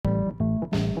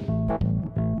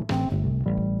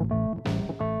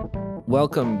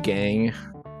welcome, gang.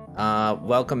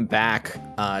 Welcome back,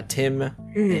 Tim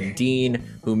and Dean,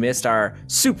 who missed our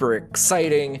super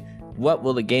exciting "What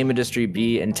Will the Game Industry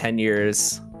Be in 10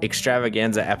 Years"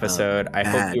 extravaganza episode. I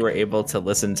hope you were able to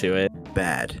listen to it.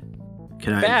 Bad.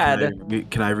 Can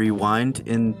I rewind?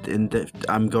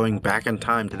 I'm going back in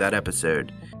time to that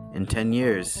episode. In 10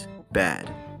 years, bad.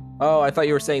 Oh, I thought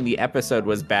you were saying the episode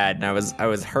was bad, and I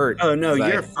was hurt. Oh no,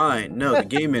 you're fine. No, the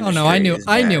game industry. Oh no,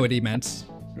 I knew what he meant.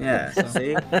 Yeah,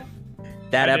 see?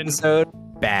 That episode,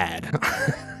 bad.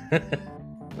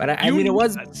 But I mean, it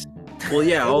was. Well,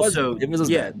 yeah. It was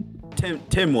yeah.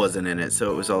 bad. Tim wasn't in it, so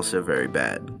it was also very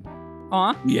bad.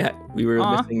 Yeah, we were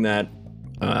missing that.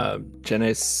 Je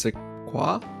ne sais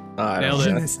quoi? Nailed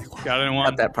it. Got it in one.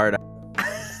 Got that part out.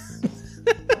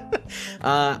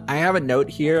 I have a note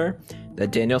here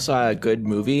that Daniel saw a good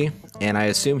movie, and I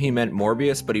assume he meant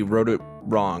Morbius, but he wrote it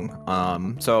wrong.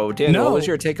 So Daniel, what was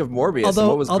your take of Morbius?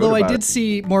 Although I did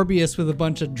see Morbius with a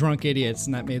bunch of drunk idiots,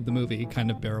 and that made the movie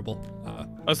kind of bearable.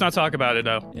 Let's not talk about it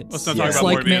though. Let's not talk about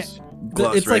like Morbius.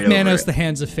 It's like Manos: The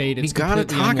Hands of Fate. It's gotta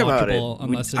talk about it.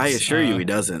 Unless I assure you, he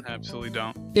doesn't. Absolutely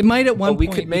don't. It might at one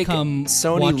point could make become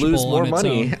Sony lose more on its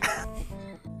money. own.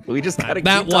 We just gotta keep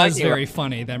that was talking very about.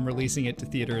 funny. Them releasing it to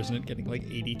theaters and it getting like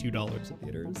 $82 at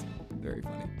theaters. Very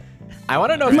funny. I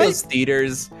want to know if those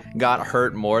theaters got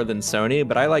hurt more than Sony,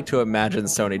 but I like to imagine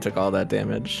Sony took all that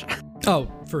damage.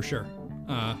 Oh, for sure.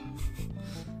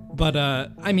 But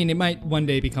I mean, it might one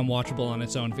day become watchable on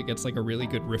its own if it gets like a really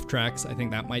good riff tracks. I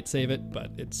think that might save it,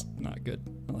 but it's not good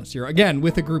unless you're, again,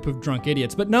 with a group of drunk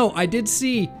idiots. But no, I did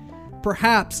see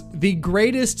perhaps the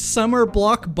greatest summer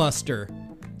blockbuster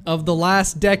of the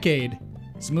last decade.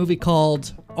 It's a movie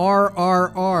called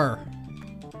RRR.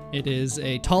 It is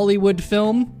a Tollywood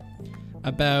film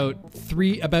about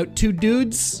two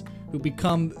dudes who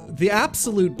become the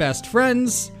absolute best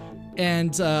friends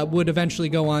and would eventually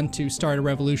go on to start a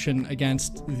revolution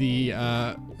against the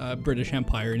British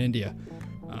Empire in India.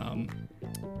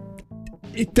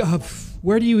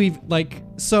 Where do you even, like,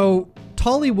 so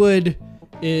Tollywood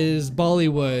is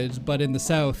Bollywood, but in the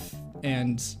South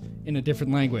and in a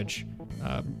different language.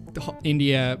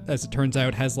 India, as it turns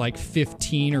out, has like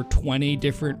 15 or 20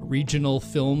 different regional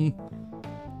film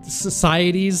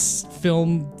societies,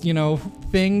 film,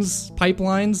 things,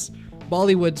 pipelines.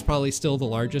 Bollywood's probably still the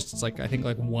largest. It's like, I think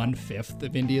like 1/5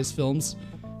 of India's films.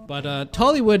 But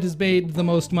Tollywood has made the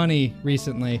most money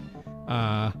recently.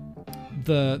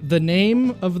 The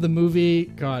name of the movie,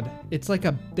 God, it's like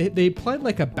they applied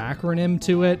like a backronym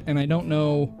to it, and I don't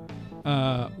know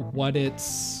what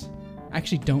it's. I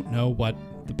actually don't know what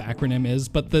the backronym is,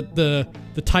 but the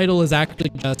title is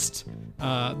actually just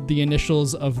the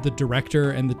initials of the director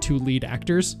and the two lead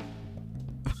actors,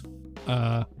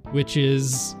 which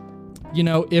is,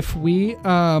 if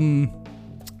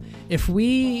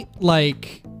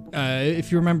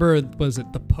you remember, was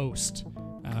it The Post?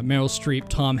 Meryl Streep,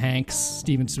 Tom Hanks,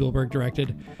 Steven Spielberg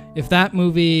directed. If that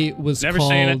movie was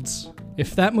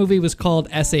if that movie was called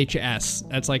SHS,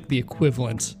 that's like the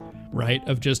equivalent, right?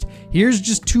 Of here's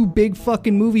just two big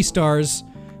fucking movie stars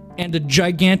and a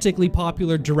gigantically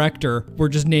popular director. We're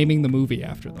just naming the movie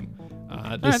after them.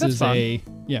 This is fun.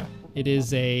 It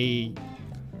is I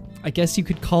guess you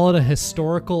could call it a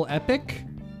historical epic,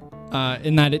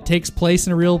 in that it takes place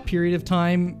in a real period of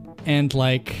time and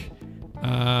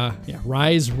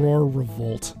rise, roar,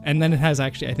 revolt. And then it has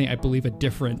actually, I believe a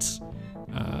different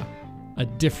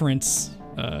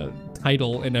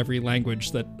title in every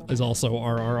language that is also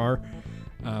RRR.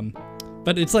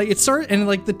 But it's like,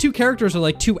 the two characters are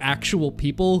like two actual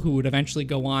people who would eventually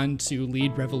go on to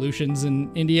lead revolutions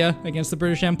in India against the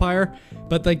British Empire.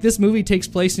 But like this movie takes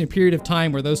place in a period of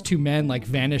time where those two men like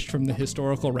vanished from the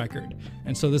historical record.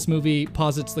 And so this movie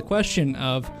posits the question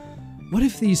of, what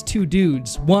if these two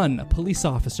dudes, one a police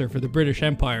officer for the British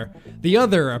Empire, the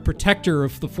other a protector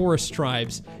of the forest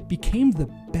tribes, became the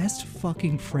best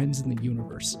fucking friends in the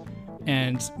universe?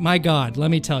 And my God,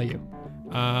 let me tell you,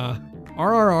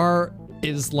 RRR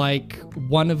is like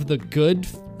one of the good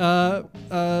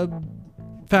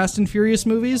Fast and Furious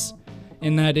movies,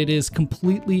 in that it is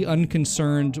completely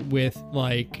unconcerned with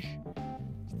like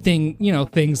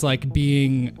things like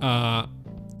being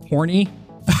horny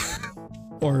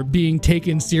or being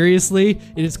taken seriously.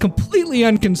 It is completely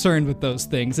unconcerned with those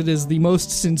things. It is the most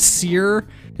sincere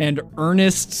and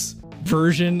earnest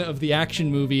version of the action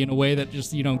movie in a way that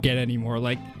just you don't get anymore.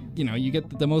 Like, you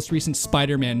get the most recent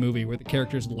Spider-Man movie where the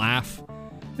characters laugh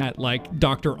at like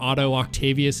Dr. Otto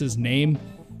Octavius's name,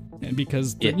 and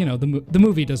because the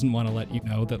movie doesn't want to let you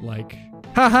know that like,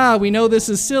 haha, we know this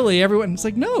is silly. Everyone's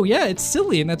like, no, yeah, it's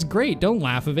silly and that's great. Don't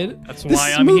laugh of it. That's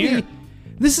why I'm here.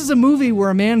 This is a movie where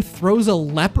a man throws a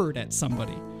leopard at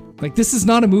somebody. Like, this is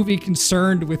not a movie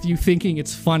concerned with you thinking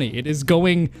it's funny. It is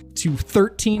going to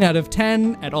 13 out of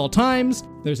 10 at all times.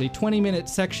 There's a 20-minute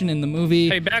section in the movie.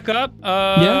 Hey, back up.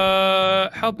 Yeah?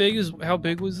 How big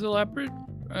was the leopard?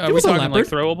 It was a leopard. Like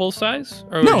throwable size?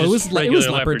 Or No, it just was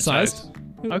regular leopard sized.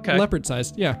 Okay. Leopard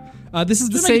sized, yeah. This is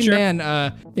the same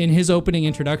man in his opening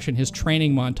introduction. His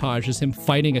training montage is him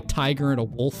fighting a tiger and a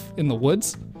wolf in the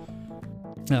woods.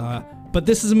 But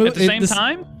this is a movie at the same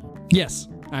time. Yes,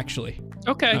 actually.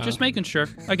 Okay, just making sure.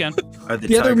 Again, Are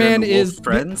the other tiger man and the wolf is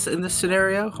friends in this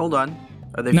scenario? Hold on.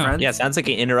 Are they No. friends? Yeah, sounds like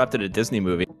he interrupted a Disney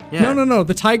movie. Yeah. No.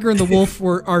 The tiger and the wolf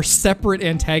are separate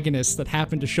antagonists that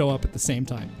happen to show up at the same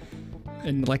time,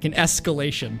 and like an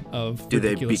escalation of. Do they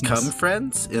ridiculousness. become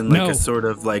friends in like No. a sort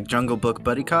of like Jungle Book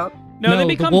buddy cop? no, they the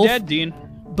become wolf- dead, Dean.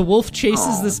 The wolf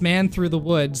chases Aw. this man through the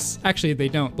woods. Actually, they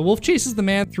don't. The wolf chases the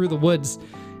man through the woods,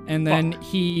 and then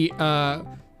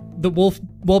the wolf,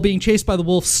 while being chased by the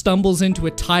wolf, stumbles into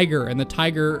a tiger, and the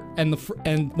tiger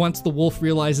and once the wolf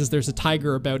realizes there's a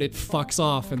tiger about, it fucks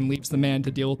off and leaves the man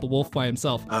to deal with the wolf by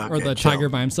himself, or Okay, the chill. tiger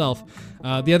by himself.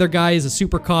 The other guy is a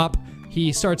super cop.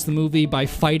 He starts the movie by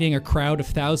fighting a crowd of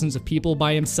thousands of people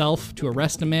by himself to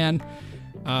arrest a man.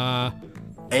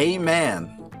 A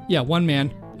man. Yeah, one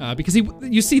man. Because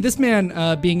you see this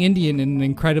man being Indian in an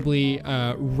incredibly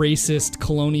racist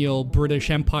colonial British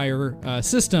Empire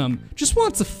system just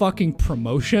wants a fucking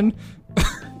promotion.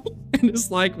 And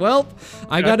it's like, well,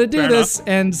 I gotta do fair this.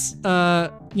 And,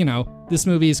 this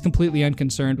movie is completely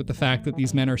unconcerned with the fact that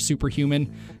these men are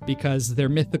superhuman because they're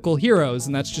mythical heroes.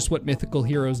 And that's just what mythical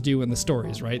heroes do in the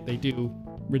stories, right? They do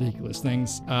ridiculous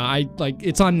things.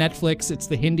 It's on Netflix. It's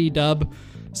the Hindi dub.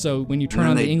 So when you turn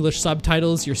on the English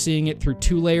subtitles, you're seeing it through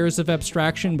 2 layers of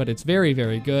abstraction, but it's very,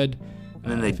 very good.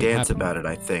 And then they dance about it,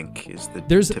 I think, is the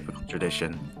typical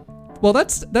tradition. Well,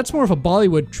 that's more of a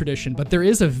Bollywood tradition, but there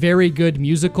is a very good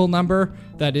musical number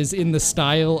that is in the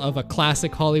style of a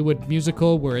classic Hollywood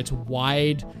musical where it's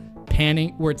wide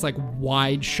panning, where it's like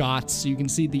wide shots so you can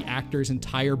see the actor's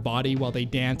entire body while they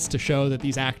dance to show that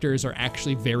these actors are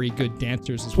actually very good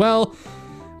dancers as well.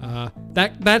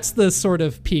 That's the sort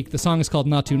of peak. The song is called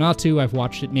Natu Natu. I've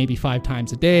watched it maybe 5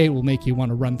 times a day. It will make you want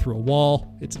to run through a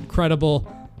wall. It's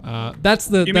incredible. You mean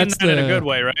that in a good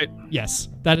way, right? Yes,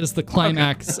 that is the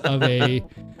climax of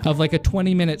like a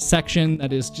 20-minute section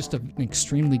that is just an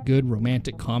extremely good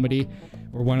romantic comedy,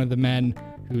 where one of the men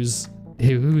whose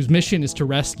mission is to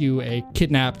rescue a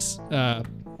kidnapped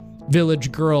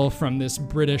village girl from this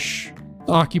British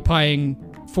occupying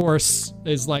force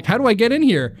is like, how do I get in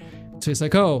here? So he's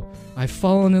like, oh, I've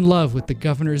fallen in love with the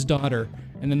governor's daughter.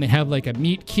 And then they have like a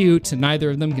meet cute, and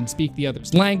neither of them can speak the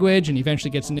other's language, and he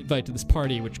eventually gets an invite to this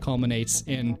party, which culminates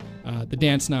in the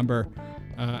dance number.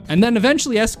 And then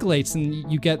eventually escalates,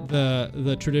 and you get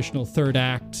the traditional third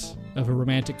act of a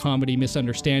romantic comedy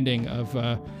misunderstanding of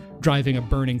driving a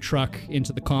burning truck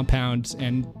into the compound,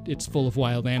 and it's full of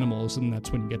wild animals, and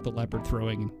that's when you get the leopard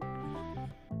throwing.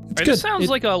 It's good. It sounds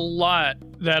like a lot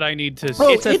that I need to see.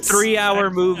 Oh, it's a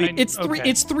 3-hour movie.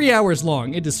 It's 3 hours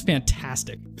long. It is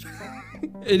fantastic.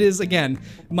 It is, again,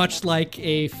 much like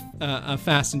a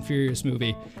Fast and Furious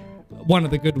movie. One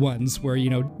of the good ones where,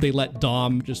 they let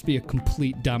Dom just be a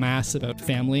complete dumbass about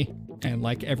family and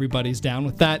like everybody's down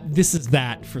with that. This is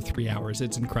that for 3 hours.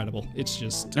 It's incredible. It's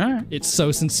just, It's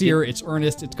so sincere. It's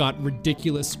earnest. It's got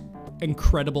ridiculous,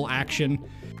 incredible action.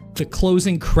 The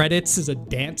closing credits is a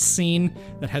dance scene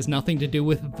that has nothing to do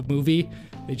with the movie.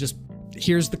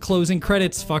 Here's the closing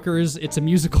credits, fuckers. It's a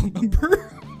musical number.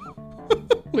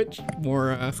 Which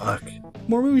more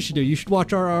movies should do. You should watch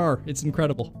RRR. It's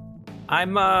incredible.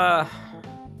 I'm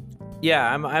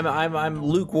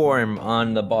lukewarm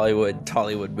on the Bollywood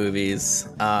Tollywood movies.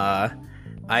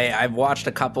 I've watched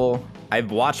a couple.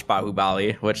 I've watched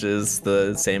Bahubali, which is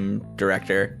the same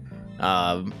director.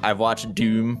 I've watched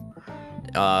Doom.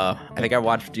 I think I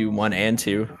watched Doom 1 and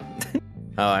 2.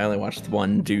 I only watched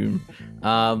 1 Doom.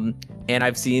 And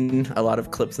I've seen a lot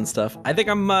of clips and stuff. I think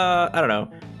I don't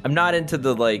know. I'm not into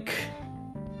the,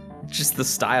 just the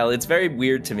style. It's very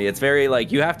weird to me. It's very,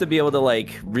 you have to be able to,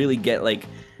 really get,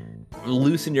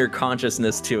 loosen your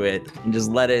consciousness to it and just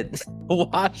let it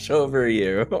wash over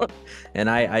you. And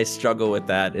I struggle with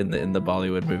that in the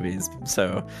Bollywood movies.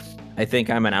 So I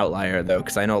think I'm an outlier, though,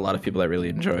 because I know a lot of people that really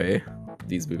enjoy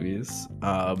these movies.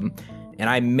 And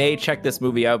I may check this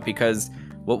movie out because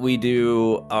what we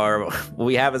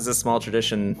have as a small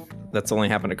tradition that's only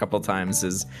happened a couple times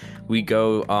is we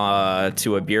go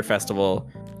to a beer festival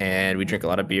and we drink a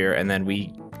lot of beer, and then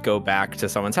we go back to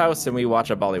someone's house and we watch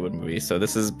a Bollywood movie. So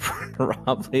this is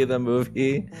probably the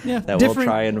movie that we'll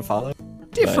try and follow.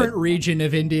 different region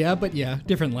of India, but yeah,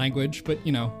 different language, but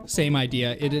same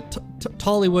idea.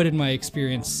 Tollywood, in my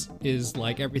experience, is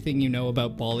like everything you know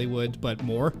about Bollywood, but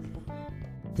more.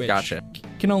 Which Gotcha.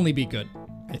 Can only be good,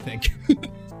 I think.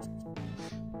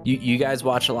 You guys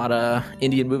watch a lot of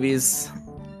Indian movies,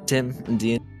 Tim and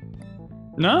Dean?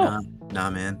 No. Nah,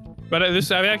 man. But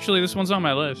this one's on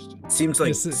my list. Seems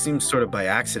sort of by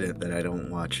accident that I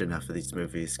don't watch enough of these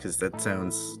movies, because that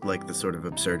sounds like the sort of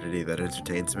absurdity that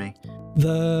entertains me.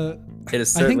 It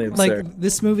is certainly absurd. Like,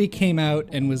 this movie came out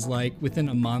and was like within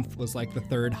a month was like the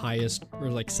third highest or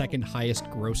like second highest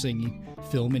grossing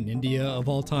film in India of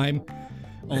all time,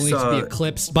 only to be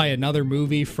eclipsed by another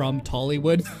movie from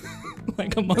Tollywood.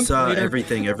 Like a month later. I saw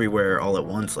Everything Everywhere All at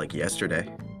Once like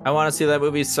yesterday. I want to see that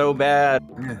movie so bad,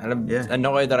 and I'm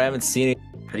annoyed that I haven't seen it.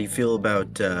 How do you feel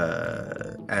about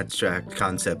abstract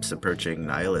concepts approaching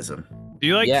nihilism? Do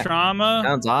you like trauma?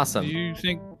 Sounds awesome. Do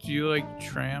you like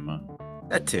trauma?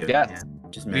 That too. Yeah.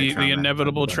 Just the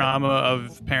inevitable trauma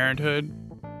of parenthood.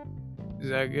 Is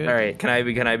that good? All right, can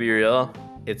I be real?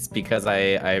 It's because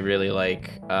I really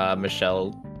like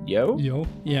Michelle Yeoh.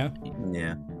 Yeah.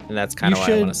 And that's kind of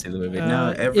why I want to see the movie.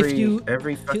 No,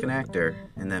 every fucking actor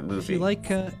in that movie. If you like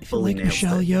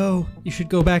Michelle Yeoh, you should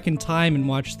go back in time and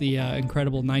watch the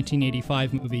incredible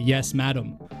 1985 movie Yes,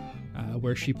 Madam,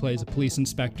 where she plays a police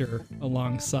inspector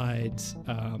alongside.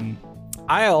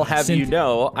 I'll have you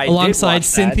know, alongside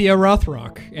Cynthia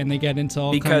Rothrock, and they get into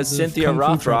all because kinds of Cynthia kung fu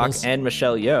Rothrock troubles. and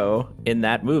Michelle Yeoh in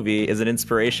that movie is an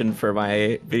inspiration for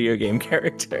my video game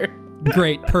character.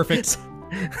 Great, perfect.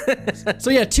 So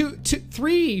yeah,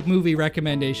 three movie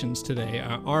recommendations today: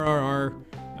 RRR,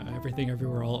 Everything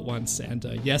Everywhere All at Once, and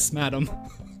Yes, Madam.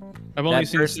 I've only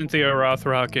seen Cynthia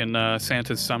Rothrock in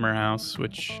Santa's Summer House,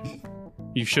 which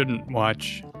you shouldn't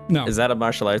watch. No, is that a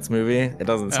martial arts movie? It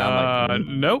doesn't sound like.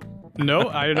 Nope. No,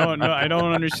 I don't know. I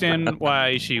don't understand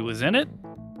why she was in it,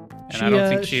 and I don't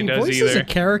think she does voices either. A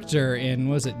character in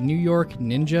New York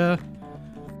Ninja?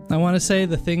 I want to say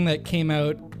the thing that came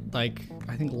out like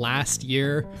I think last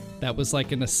year that was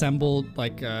like an assembled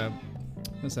like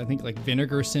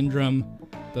Vinegar Syndrome.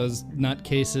 Those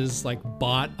nutcases like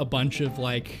bought a bunch of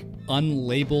like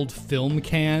unlabeled film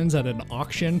cans at an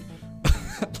auction.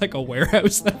 Like a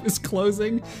warehouse that was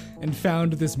closing, and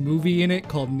found this movie in it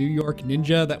called New York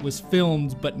Ninja that was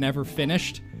filmed but never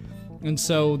finished. And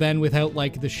so then, without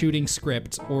like the shooting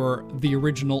script or the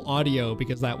original audio,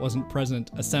 because that wasn't present,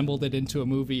 assembled it into a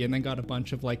movie, and then got a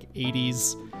bunch of like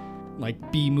 80s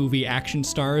like B-movie action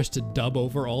stars to dub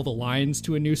over all the lines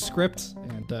to a new script.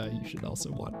 And you should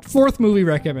also watch. Fourth movie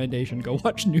recommendation: go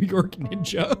watch New York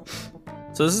Ninja.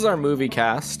 So this is our movie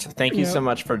cast. Thank you so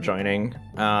much for joining.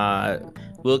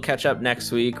 We'll catch up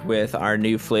next week with our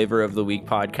new Flavor of the Week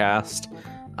podcast.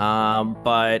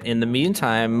 But in the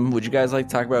meantime, would you guys like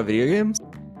to talk about video games?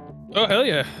 Oh, hell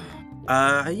yeah.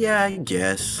 Yeah, I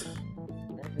guess.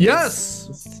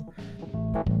 Yes!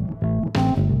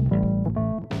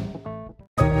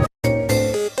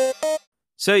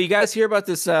 So you guys hear about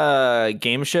this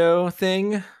game show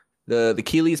thing? The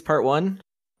Keeley's Part 1?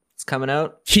 It's coming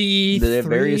out. Key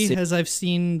 3, as I've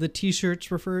seen the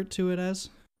t-shirts refer to it as.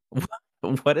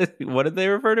 What did they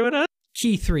refer to it as?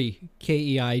 Key 3.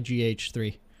 Keigh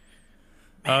 3.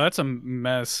 Oh, that's a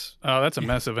mess. Oh, that's a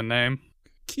mess of a name.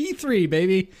 Key 3,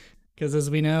 baby. Because as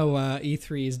we know,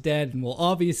 E3 is dead and will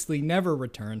obviously never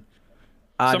return.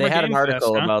 They had an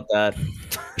article about that.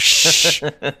 Shh.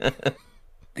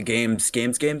 The games.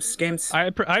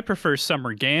 I prefer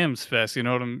Summer Games Fest. You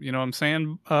know what I'm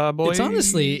saying, boys? It's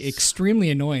honestly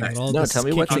extremely annoying that all this tell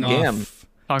me what's a game.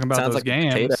 Talking about Sounds those like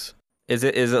games. Is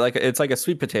it like it's like a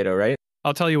sweet potato, right?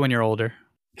 I'll tell you when you're older.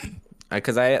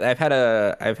 Because I've had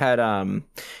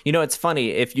it's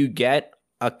funny, if you get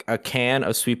a can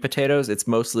of sweet potatoes, it's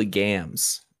mostly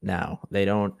gams now. They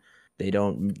don't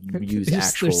use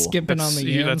actual. They're skipping on the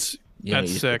yams.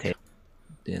 That's sick. Potato.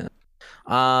 Yeah.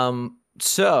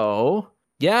 So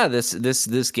yeah,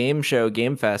 this game show,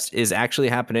 Game Fest, is actually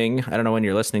happening. I don't know when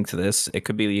you're listening to this. It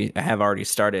could be have already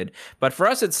started, but for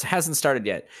us, it hasn't started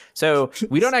yet. So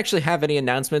we don't actually have any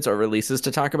announcements or releases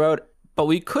to talk about. But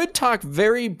we could talk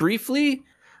very briefly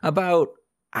about,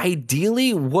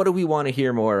 ideally, what do we want to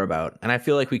hear more about? And I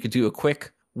feel like we could do a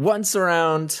quick once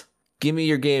around. Give me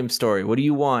your game story. What do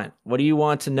you want? What do you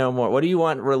want to know more? What do you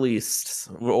want released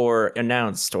or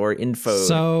announced or info?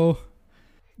 So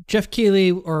Jeff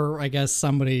Keighley, or I guess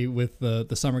somebody with the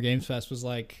Summer Games Fest, was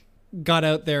like, got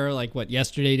out there like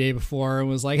yesterday, day before, and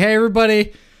was like, hey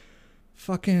everybody,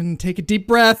 fucking take a deep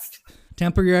breath.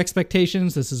 Temper your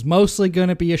expectations. This is mostly going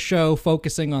to be a show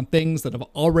focusing on things that have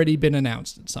already been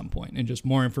announced at some point, and just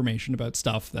more information about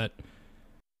stuff that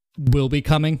will be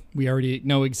coming. We already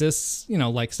know exists.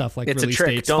 Like stuff like it's release a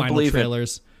trick. dates, Don't final believe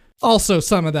trailers. Also,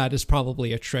 some of that is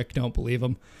probably a trick. Don't believe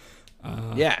them.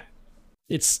 Yeah.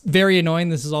 It's very annoying.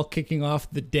 This is all kicking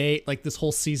off the day, like this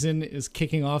whole season is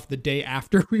kicking off the day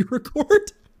after we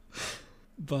record.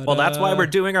 But well, that's why we're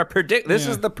doing our This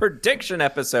is the prediction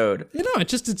episode.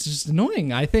 It's just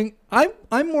annoying. I think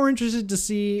I'm more interested to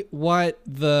see what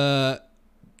the,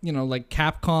 like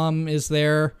Capcom is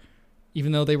there,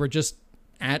 even though they were just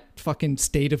at fucking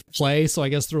State of Play. So I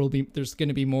guess there's going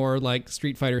to be more like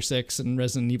Street Fighter 6 and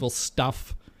Resident Evil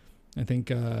stuff. I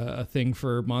think a thing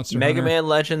for Monster Mega Hunter. Man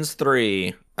Legends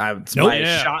 3. Shot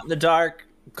in the dark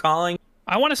calling.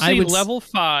 I want to see Level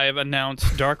 5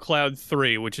 announce Dark Cloud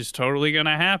 3, which is totally going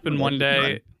to happen one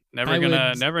day. Never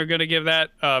gonna give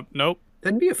that up. Nope.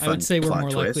 That'd be a fun I would say we're more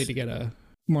twist. likely to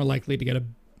get a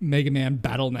Mega Man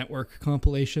Battle Network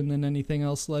compilation than anything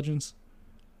else, Legends.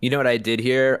 You know what I did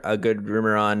hear a good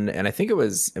rumor on, and I think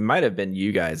it might have been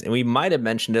you guys, and we might have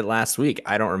mentioned it last week.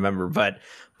 I don't remember, but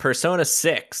Persona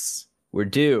 6, we're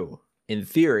due, in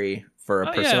theory, for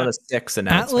a Persona 6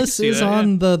 announcement. Atlas is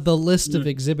on the list of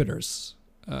exhibitors,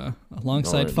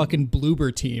 alongside fucking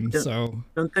Bloober Team, so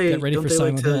get ready for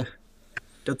Silent Hill.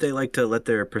 Don't they like to let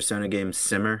their Persona games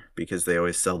simmer because they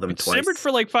always sell them twice? Simmered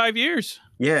for like 5 years.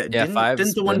 Yeah, didn't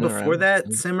the one before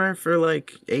that simmer for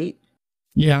like 8?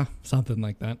 Yeah, something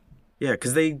like that. Yeah,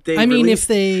 because they release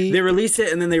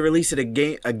it and then they release it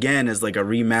again as like a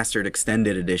remastered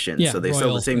extended edition. Yeah, so they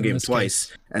sell the same game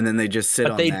twice, and then they just sit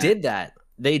on that. But they did that.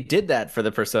 They did that for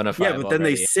the Persona 5. Yeah, but then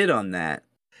they sit on that.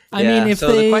 I mean,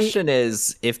 the question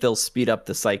is if they'll speed up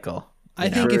the cycle. I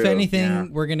think if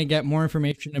anything, we're going to get more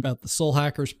information about the Soul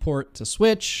Hackers port to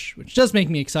Switch, which does make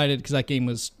me excited because that game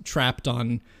was trapped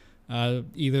on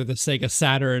either the Sega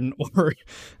Saturn or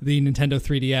the Nintendo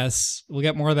 3DS. We'll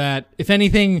get more of that. If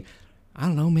anything, I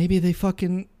don't know, maybe they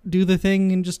fucking do the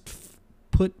thing and just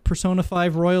put Persona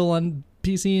 5 Royal on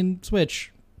PC and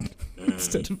Switch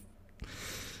instead of...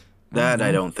 That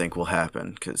I don't think will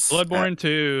happen because Bloodborne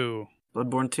 2.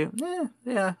 Bloodborne 2?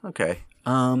 Yeah, okay.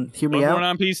 Hear me Bloodborne out.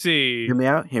 on PC. Hear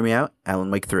me out.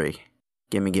 Alan Wake 3.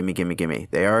 Gimme.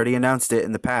 They already announced it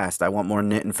in the past. I want more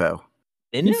info.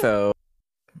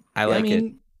 I like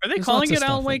it. Are they calling it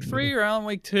Alan Wake 3 or Alan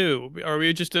Wake 2? Are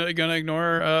we just going to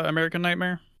ignore American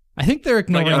Nightmare? I think they're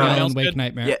ignoring Alan Wake did?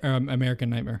 Nightmare, American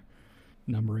Nightmare,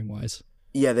 numbering wise.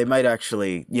 Yeah, they might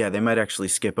actually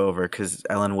skip over because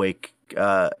Alan Wake,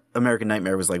 American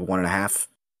Nightmare was like 1.5.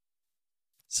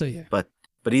 So yeah. But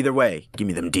either way, give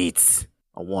me them deets.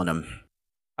 I want them.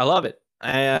 I love it.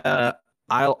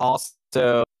 I'll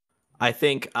also, I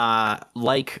think,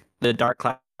 like the Dark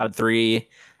Cloud 3,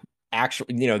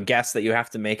 actually, guess that you have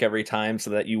to make every time so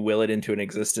that you will it into an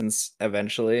existence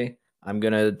eventually. I'm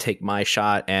going to take my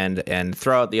shot and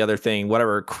throw out the other thing,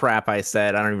 whatever crap I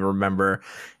said, I don't even remember,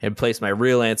 and place my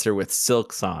real answer with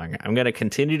Silksong. I'm going to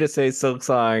continue to say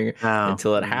Silksong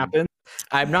until it happens.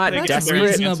 I'm not desperate.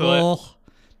 Reasonable.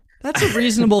 That's a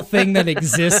reasonable thing that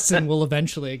exists and will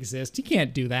eventually exist. You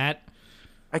can't do that.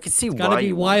 I could see it's why. Gotta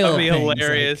be wild. That'd be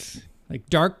hilarious. Like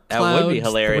Dark Cloud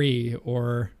 3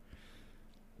 or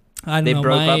I don't know. They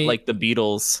broke up like the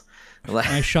Beatles.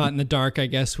 My shot in the dark, I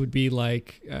guess, would be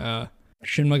like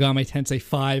Shin Megami Tensei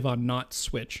 5 on not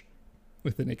Switch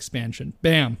with an expansion.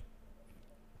 Bam.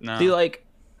 No. See, like,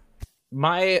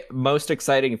 my most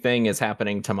exciting thing is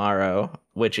happening tomorrow,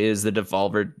 which is the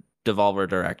Devolver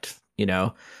Direct,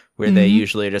 where they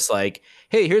usually are just like,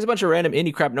 hey, here's a bunch of random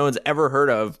indie crap no one's ever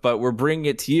heard of, but we're bringing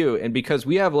it to you. And because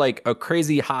we have like a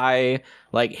crazy high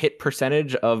like hit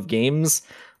percentage of games,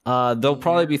 there'll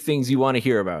probably be things you want to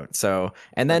hear about. So,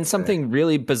 and then something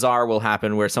really bizarre will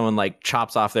happen where someone like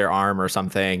chops off their arm or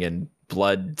something and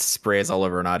blood sprays all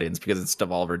over an audience because it's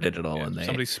Devolver Digital and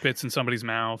somebody spits in somebody's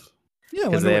mouth. Yeah,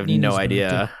 because they have no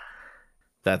idea.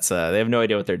 They have no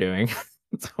idea what they're doing.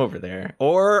 It's over there,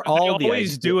 or all they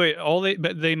always do it.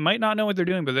 But they might not know what they're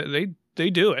doing, but they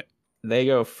do it. They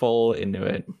go full into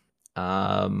it.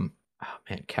 Oh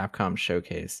man, Capcom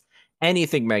Showcase.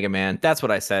 Anything Mega Man. That's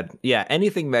what I said. Yeah,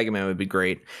 anything Mega Man would be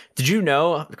great. Did you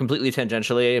know, completely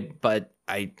tangentially, but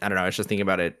I don't know, I was just thinking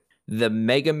about it. The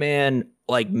Mega Man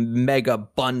like mega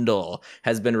bundle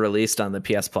has been released on the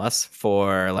PS Plus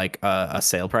for like a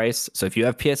sale price. So if you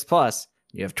have PS Plus,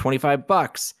 you have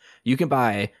 $25. You can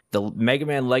buy the Mega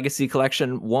Man Legacy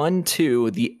Collection 1,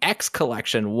 2, the X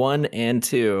Collection 1 and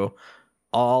 2,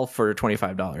 all for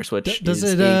 $25, which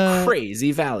is a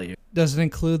crazy value. Does it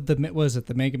include the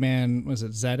Mega Man, was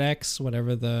it ZX,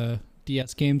 whatever the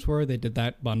DS games were? They did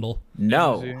that bundle.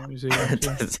 No,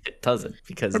 it doesn't.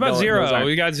 Because what about Zero?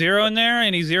 We got Zero in there.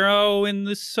 Any Zero in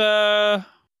this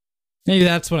Maybe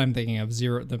that's what I'm thinking of.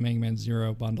 The Mega Man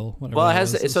Zero bundle. Well, it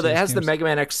has the Mega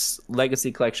Man X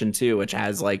Legacy Collection too, which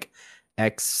has like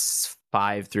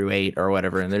X5 through 8 or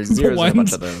whatever, and there's zeros in a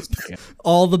bunch of those.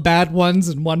 All the bad ones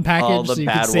in one package, all the so you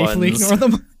bad can safely ignore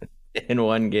them. In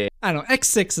one game. I don't know.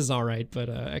 X6 is all right, but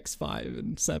X5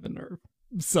 and 7 are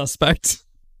suspect.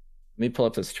 Let me pull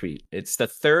up this tweet. It's the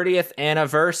 30th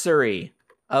anniversary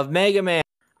of Mega Man.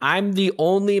 I'm the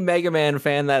only Mega Man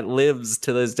fan that lives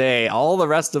to this day. All the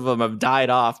rest of them have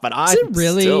died off, but I'm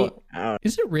still out.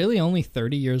 Is it really only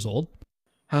 30 years old?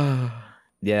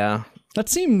 Yeah. That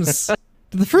seems...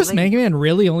 Did the first Mega Man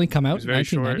really only come out in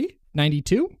 1990?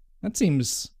 92? That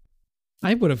seems...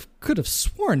 I could have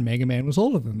sworn Mega Man was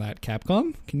older than that.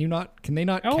 Capcom? Can they not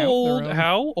count their own?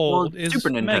 How old is Super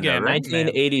Nintendo, Mega Man?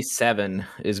 1987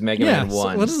 is Mega Man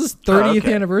 1. So what is this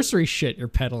 30th anniversary shit you're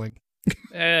peddling?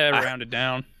 Round it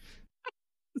down.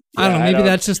 I don't know. Maybe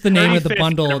that's just the name of the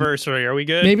bundle. Anniversary. Are we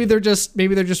good? Maybe they're just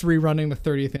rerunning the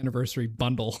 30th anniversary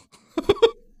bundle.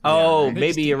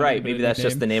 Maybe you're right. Maybe that's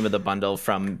just the name of the bundle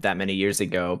from that many years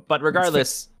ago. But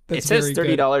regardless, it says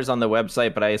 $30 on the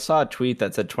website, but I saw a tweet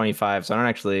that said $25, so I don't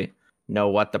actually know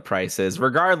what the price is.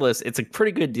 Regardless, it's a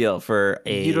pretty good deal for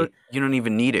a. You don't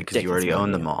even need it because you already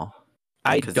own them all.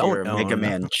 I don't you're a Mega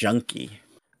Man junkie.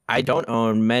 I don't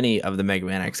own many of the Mega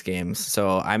Man X games,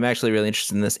 so I'm actually really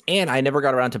interested in this. And I never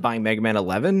got around to buying Mega Man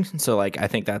 11, so like I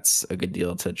think that's a good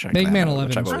deal to check. Mega Man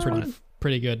 11 was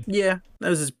pretty good. Yeah, that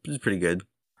was pretty good.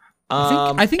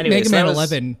 I think Mega Man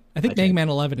 11. I think Mega Man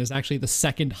 11 is actually the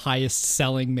second highest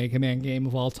selling Mega Man game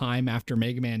of all time after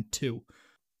Mega Man 2.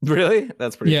 Really?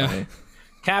 That's pretty funny.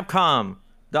 Capcom,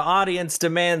 the audience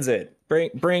demands it.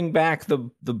 Bring back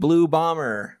the blue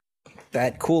bomber.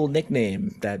 That cool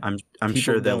nickname that I'm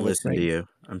sure they'll listen to you.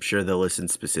 I'm sure they'll listen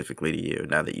specifically to you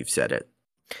now that you've said it.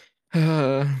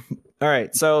 All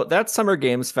right, so that's Summer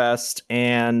Games Fest,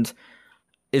 and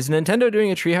is Nintendo doing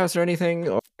a treehouse or anything?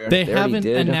 Or they haven't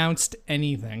announced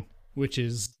anything, which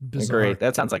is bizarre. Great,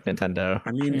 that sounds like Nintendo.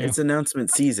 I mean, it's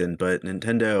announcement season, but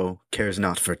Nintendo cares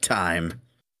not for time.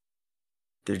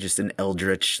 They're just an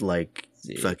eldritch,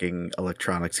 fucking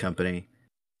electronics company.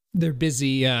 They're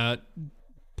busy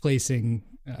placing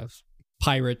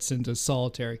pirates into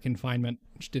solitary confinement,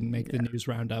 which didn't make the news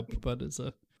roundup, but it's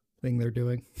a thing they're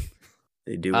doing.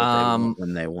 They do what they want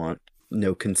when they want.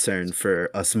 No concern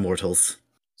for us mortals.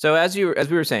 So as we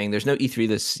were saying, there's no E3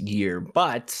 this year,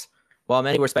 but while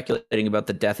many were speculating about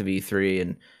the death of E3,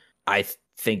 and I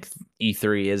think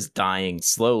E3 is dying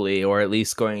slowly, or at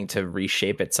least going to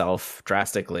reshape itself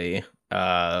drastically,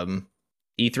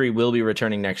 E3 will be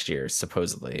returning next year,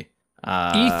 supposedly.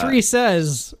 E3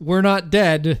 says, we're not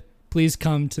dead. Please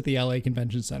come to the LA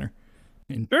Convention Center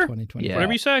in 2020. Yeah.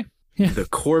 Whatever you say. Yeah. The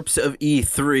corpse of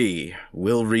E3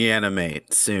 will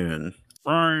reanimate soon.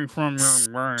 Swearsies.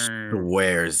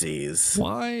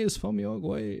 Wise from your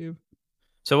grave.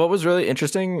 So what was really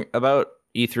interesting about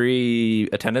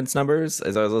E3 attendance numbers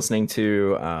is I was listening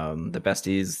to the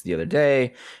Besties the other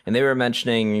day, and they were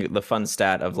mentioning the fun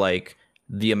stat of like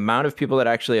the amount of people that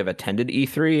actually have attended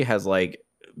E3 has like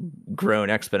grown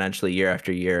exponentially year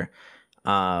after year.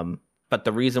 But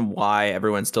the reason why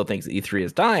everyone still thinks E3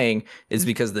 is dying is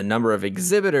because the number of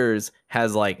exhibitors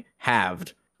has like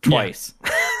halved twice.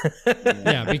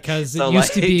 Yeah, because it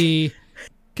used to be,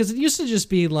 because it used to just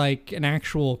be like an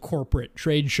actual corporate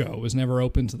trade show. It was never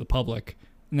open to the public,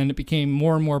 and then it became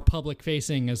more and more public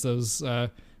facing as those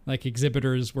like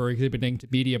exhibitors were exhibiting to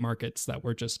media markets that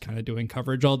were just kind of doing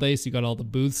coverage all day. So you got all the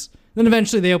booths. Then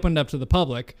eventually they opened up to the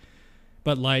public.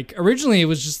 But like originally it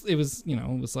was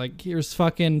like, here's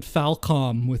fucking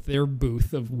Falcom with their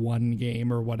booth of one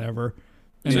game or whatever.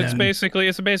 And so it's basically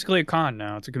a con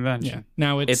now. It's a convention. Yeah.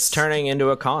 Now it's turning into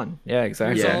a con. Yeah,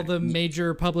 exactly. There's all the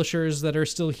major publishers that are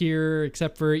still here,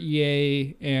 except for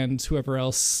EA and whoever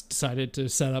else decided to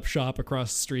set up shop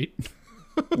across the street.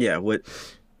 Yeah, what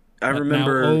I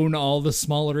remember now own all the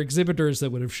smaller exhibitors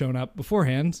that would have shown up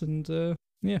beforehand, and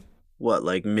yeah. What,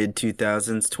 like mid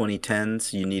 2000s,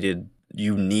 2010s?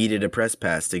 You needed a press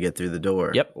pass to get through the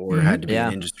door. Yep. Or had to be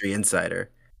an industry insider.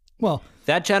 Well,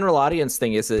 that general audience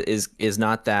thing is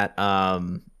not that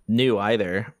new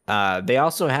either. They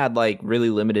also had like really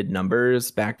limited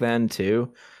numbers back then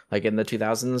too, like in the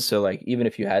 2000s. So like even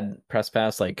if you had press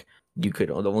pass, like you could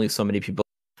only so many people,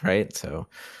 right? So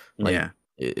like,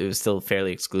 it was still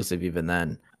fairly exclusive even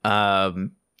then.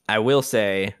 I will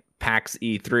say PAX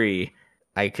E3,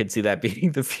 I could see that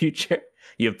being the future.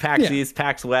 You have PAX East,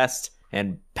 PAX West,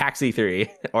 and PAX E3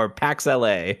 or PAX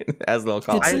LA, as they'll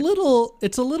call it.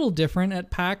 It's a little different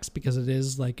at PAX because it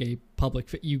is like a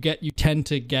public. You tend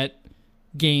to get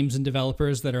games and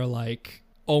developers that are like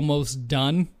almost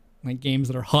done like games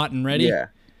that are hot and ready. Yeah.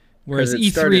 Whereas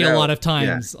E3 a lot of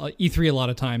times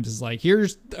is like,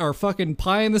 here's our fucking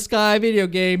pie in the sky video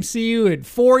game. See you in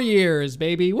 4 years,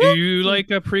 baby. Woo! Do you like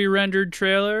a pre-rendered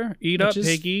trailer? Eat up,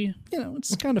 piggy. You know,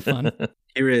 it's kind of fun.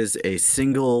 Here is a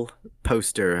single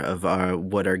poster of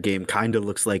what our game kind of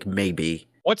looks like, maybe.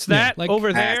 What's that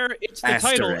over there? It's the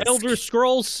title, Elder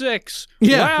Scrolls 6.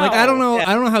 Yeah, wow. like I don't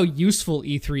know how useful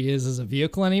E3 is as a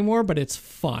vehicle anymore, but it's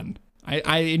fun.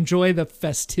 I enjoy the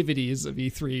festivities of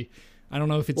E3. I don't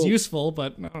know if it's useful,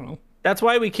 but I don't know. That's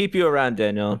why we keep you around,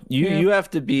 Daniel. You have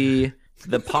to be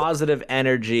the positive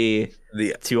energy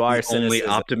to our only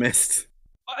optimist.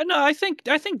 No, I think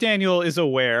Daniel is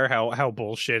aware how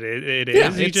bullshit it is.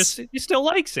 Yeah, he still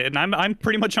likes it, and I'm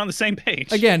pretty much on the same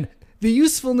page. Again, the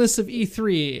usefulness of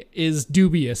E3 is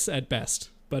dubious at best,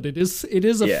 but it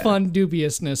is a fun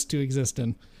dubiousness to exist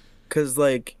in. Because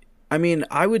I mean,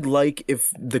 I would like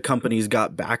if the companies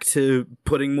got back to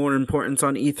putting more importance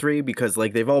on E3, because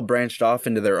they've all branched off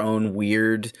into their own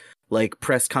weird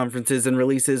press conferences and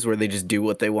releases where they just do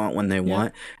what they want when they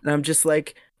want. And I'm just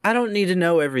like, I don't need to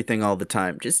know everything all the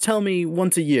time. Just tell me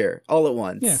once a year, all at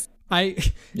once.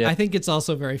 Yeah. I think it's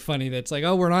also very funny that it's like,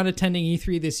 oh, we're not attending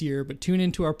E3 this year, but tune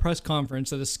into our press conference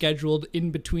that is scheduled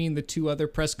in between the 2 other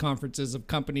press conferences of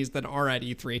companies that are at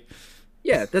E3.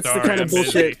 Yeah, that's the kind of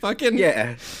bullshit. Fucking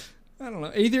yeah. I don't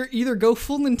know. Either go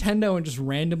full Nintendo and just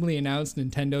randomly announce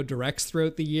Nintendo Directs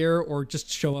throughout the year, or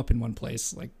just show up in one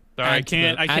place. I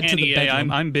can't. EA.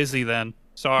 I'm busy then.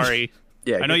 Sorry.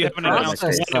 Yeah, I know you haven't announced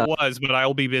what it was, but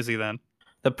I'll be busy then.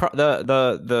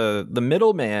 The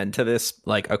middleman to this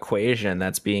equation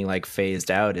that's being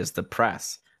phased out is the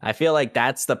press. I feel like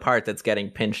that's the part that's getting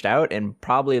pinched out, and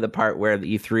probably the part where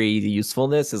the E3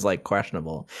 usefulness is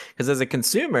questionable. Because as a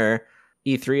consumer,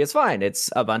 E3 is fine.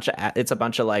 It's a bunch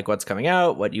of what's coming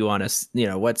out, what you want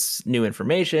to, what's new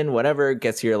information, whatever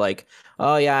gets your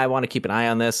oh yeah, I want to keep an eye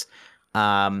on this.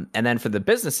 And then for the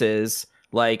businesses,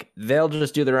 they'll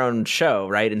just do their own show,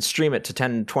 right, and stream it to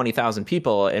 10, 20,000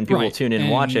 people, and people will tune in and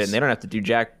watch it, and they don't have to do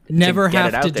jack. Never to get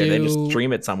have it out to there. do. They just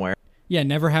stream it somewhere. Yeah,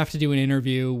 never have to do an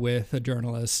interview with a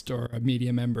journalist or a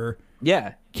media member.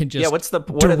 Yeah. Can just what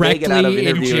do they get out of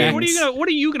interviewing? What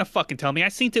are you gonna fucking tell me? I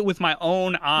seen it with my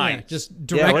own eyes. Yeah, just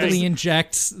directly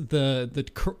injects the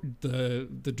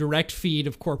direct feed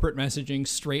of corporate messaging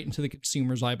straight into the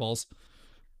consumer's eyeballs.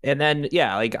 And then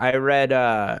I read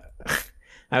I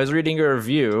was reading a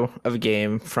review of a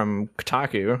game from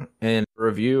Kotaku, and a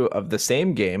review of the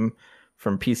same game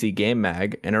from PC Game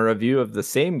Mag, and a review of the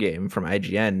same game from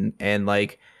IGN,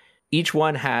 and each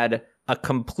one had a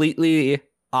completely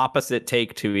opposite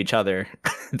take to each other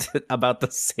about the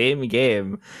same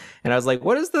game. And I was like,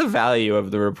 what is the value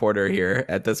of the reporter here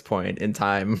at this point in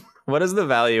time? What is the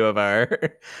value of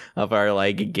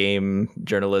our game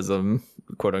journalism,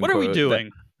 quote unquote? What are we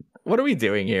doing? What are we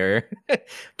doing here?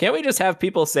 Can't we just have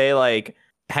people say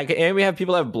can't we have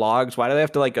people have blogs? Why do they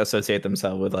have to associate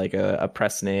themselves with a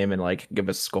press name and give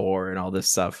a score and all this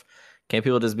stuff? Can't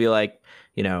people just be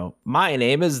my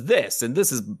name is this, and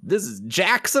this is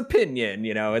Jack's opinion,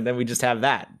 and then we just have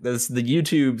that. This is the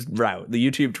YouTube route, the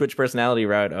YouTube Twitch personality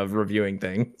route of reviewing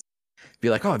things.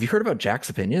 Be like, oh, have you heard about Jack's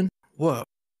opinion? Whoa.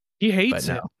 He hates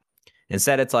it.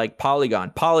 Instead, it's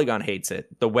Polygon. Polygon hates it.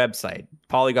 The website.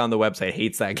 Polygon, the website,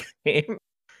 hates that game.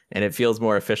 And it feels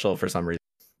more official for some reason.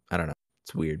 I don't know.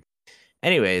 It's weird.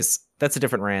 Anyways, that's a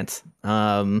different rant.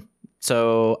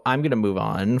 So I'm going to move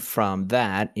on from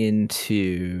that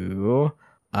into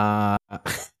to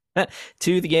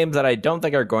the games that I don't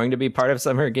think are going to be part of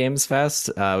Summer Games Fest.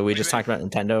 We just talked about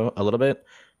Nintendo a little bit.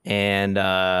 And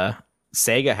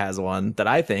Sega has one that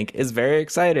I think is very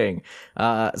exciting.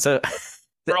 So...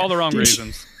 For all the wrong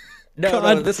reasons.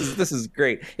 No, this is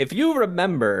great. If you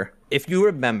remember,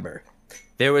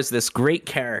 there was this great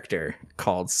character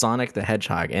called Sonic the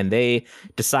Hedgehog, and they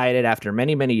decided after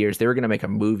many, many years they were going to make a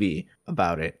movie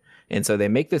about it. And so they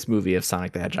make this movie of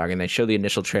Sonic the Hedgehog, and they show the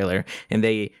initial trailer,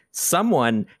 and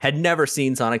someone had never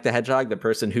seen Sonic the Hedgehog, the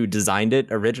person who designed it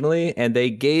originally, and they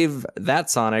gave that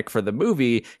Sonic for the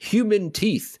movie human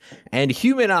teeth and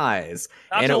human eyes,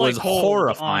 and it was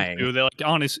horrifying.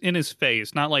 In his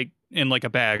face, not in a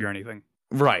bag or anything.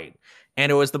 Right. And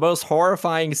it was the most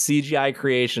horrifying CGI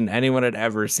creation anyone had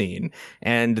ever seen.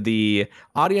 And the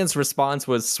audience response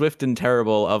was swift and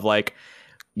terrible of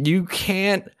you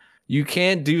can't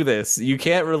do this. You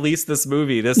can't release this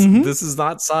movie. This is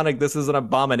not Sonic. This is an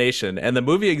abomination. And the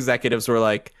movie executives were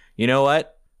like, you know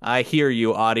what? I hear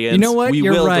you, audience. You know what? We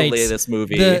You're will right. delay this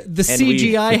movie. The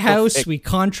CGI house we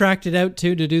contracted out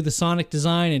to do the Sonic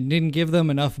design and didn't give them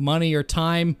enough money or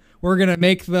time. We're going to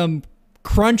make them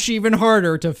crunch even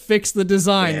harder to fix the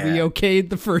design we Yeah. okayed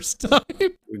the first time.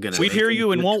 We'd hear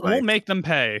you and we'll make them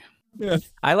pay. Yeah.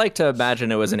 I like to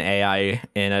imagine it was an AI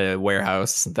in a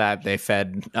warehouse that they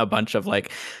fed a bunch of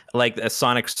like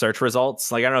Sonic search results.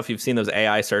 Like I don't know if you've seen those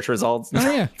AI search results. Oh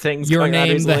yeah, things. Your going on name,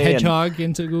 the recently, and- hedgehog,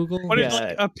 into Google. What if Yeah.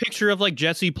 like a picture of like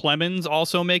Jesse Plemons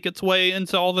also make its way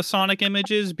into all the Sonic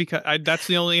images? Because that's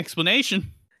the only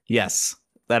explanation. Yes,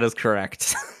 that is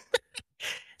correct.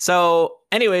 So,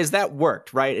 anyways, that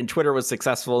worked, right? And Twitter was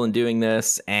successful in doing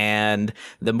this, and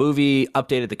the movie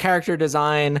updated the character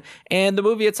design, and the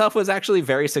movie itself was actually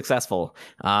very successful.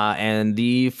 And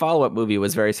the follow-up movie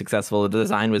was very successful. The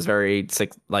design was the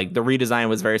redesign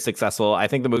was very successful. I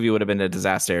think the movie would have been a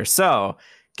disaster. So,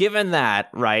 given that,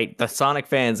 right, the Sonic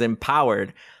fans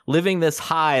empowered, living this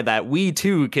high that we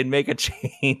too can make a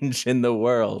change in the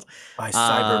world. By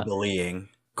cyberbullying.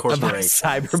 Corporations.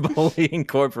 Cyberbullying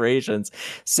corporations.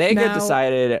 Sega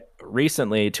decided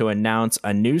recently to announce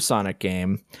a new Sonic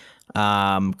game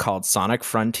called Sonic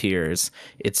Frontiers.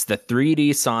 It's the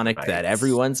 3D Sonic that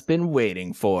everyone's been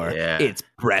waiting for. Yeah. It's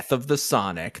Breath of the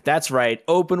Sonic. That's right,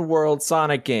 open world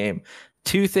Sonic game.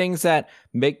 Two things that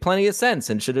make plenty of sense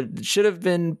and should have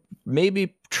been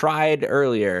maybe tried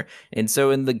earlier. And so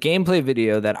in the gameplay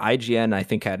video that IGN I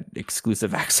think had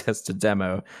exclusive access to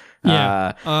demo.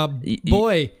 Yeah.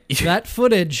 Boy, that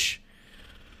footage.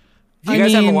 If you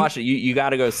guys haven't watched it, you got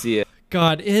to go see it.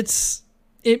 God,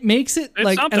 it makes it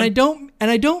like, something.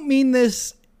 and I don't mean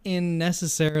this in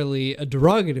necessarily a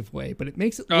derogative way, but it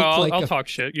makes it look like I'll talk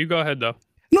shit. You go ahead though.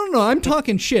 No, I'm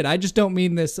talking shit. I just don't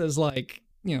mean this as like,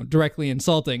 directly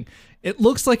insulting. It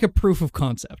looks like a proof of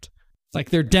concept. Like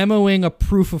they're demoing a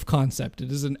proof of concept.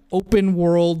 It is an open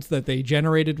world that they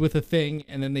generated with a thing,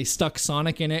 and then they stuck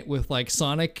Sonic in it with like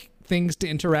Sonic things to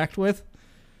interact with.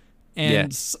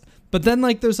 And but then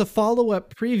like there's a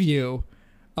follow-up preview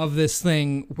of this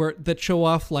thing that show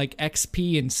off like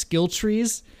XP and skill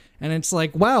trees, and it's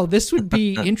like, wow, this would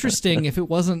be interesting if it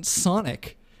wasn't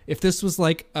Sonic. If this was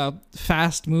like a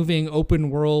fast-moving open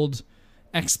world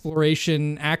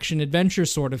exploration action adventure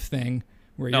sort of thing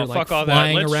where you're like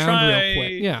flying around real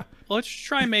quick. Yeah. Let's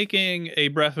try making a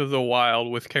Breath of the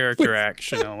Wild with character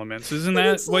action elements. Isn't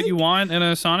that what you want in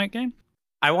a Sonic game?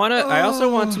 I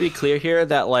also want to be clear here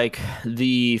that like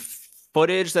the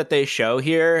footage that they show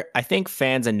here, I think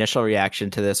fans' initial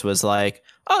reaction to this was like,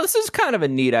 "Oh, this is kind of a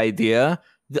neat idea.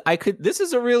 This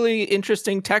is a really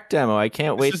interesting tech demo. I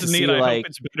can't wait to see." I hope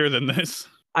it's better than this.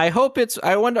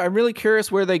 I'm really curious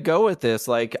where they go with this.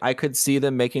 Like, I could see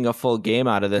them making a full game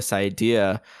out of this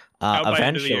idea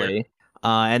eventually.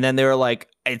 And then they were like,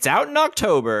 it's out in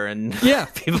October. And yeah,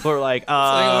 people were like,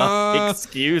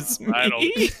 excuse me.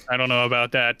 I don't know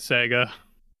about that, Sega.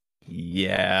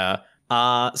 Yeah.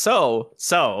 So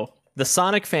the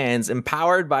Sonic fans,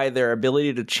 empowered by their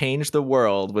ability to change the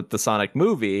world with the Sonic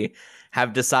movie,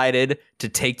 have decided to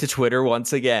take to Twitter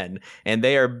once again. And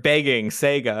they are begging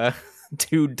Sega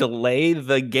to delay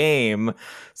the game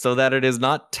so that it is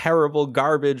not terrible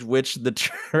garbage, which the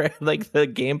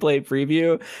gameplay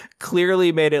preview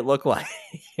clearly made it look like.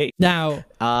 Now,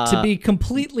 to be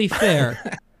completely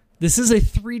fair, this is a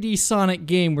 3D Sonic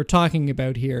game we're talking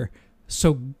about here,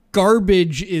 so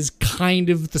garbage is kind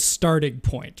of the starting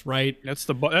point, right? That's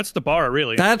the bar,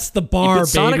 really. That's the bar, baby.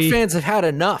 Sonic fans have had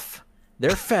enough.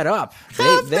 They're fed up.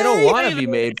 They don't want to be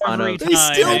made fun of. They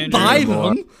still buy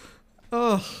them.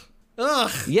 Ugh.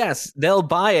 Yes, they'll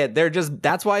buy it.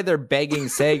 That's why they're begging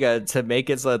Sega to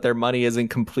make it so that their money isn't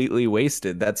completely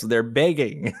wasted. They're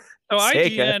begging. So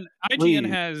Sega, IGN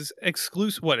has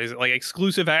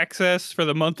exclusive access for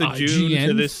the month of June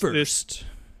to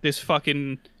this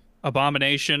fucking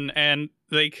abomination, and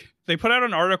they put out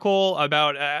an article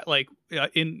about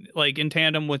in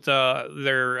tandem with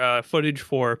their footage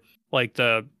for like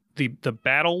the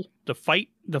battle, the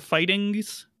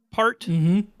fightings part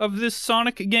of this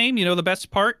Sonic game, the best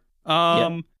part.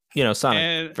 Sonic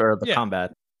for the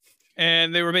combat.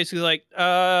 And they were basically like,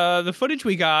 the footage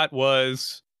we got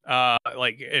was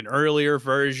like an earlier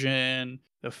version.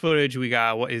 The footage we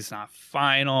got is not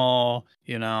final,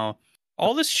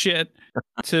 all this shit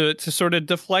to sort of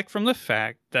deflect from the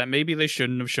fact that maybe they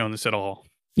shouldn't have shown this at all.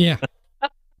 Yeah.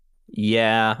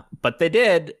 Yeah, but they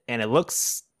did, and it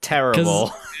looks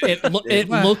terrible. It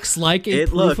looks like a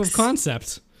proof of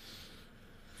concept.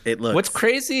 It looks. What's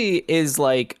crazy is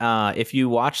like if you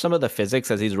watch some of the physics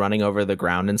as he's running over the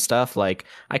ground and stuff, like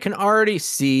I can already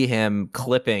see him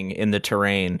clipping in the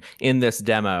terrain in this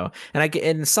demo.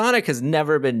 And Sonic has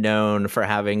never been known for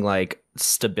having like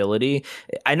stability.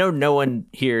 I know no one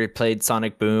here played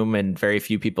Sonic Boom, and very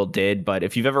few people did, but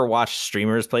if you've ever watched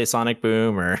streamers play Sonic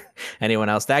Boom or anyone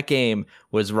else, that game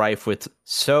was rife with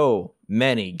so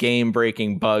many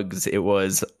game-breaking bugs. It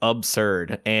was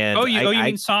absurd. And you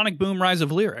mean Sonic Boom: Rise of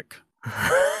Lyric?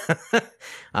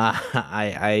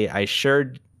 I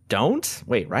sure don't.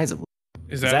 Wait, Rise of Lyric.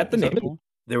 Is that the name?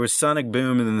 There was Sonic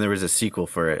Boom, and then there was a sequel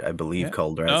for it, I believe,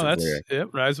 called Rise of Lyric. Yep,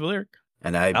 Rise of Lyric.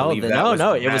 And I believe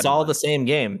it was all the same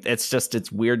game. It's just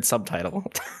its weird subtitle.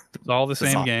 It's all the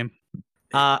same game.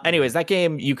 Anyways, that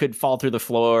game you could fall through the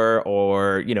floor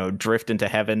or drift into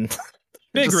heaven.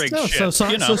 Big rig shit.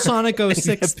 So Sonic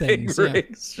 06 things.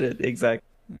 Rig shit, exactly.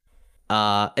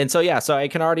 So I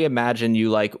can already imagine you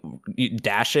like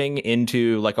dashing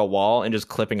into like a wall and just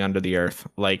clipping under the earth.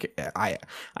 Like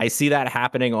I see that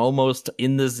happening almost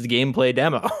in this gameplay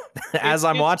demo as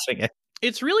I'm watching it.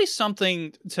 It's really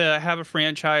something to have a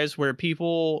franchise where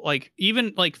people like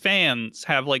even like fans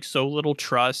have like so little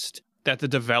trust that the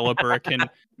developer can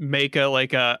make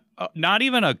a not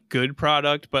even a good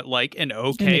product, but like an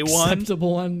okay one,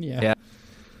 acceptable one. Yeah.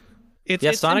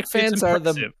 Sonic fans are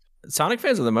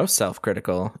the most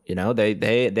self-critical.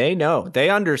 They know, they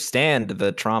understand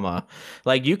the trauma.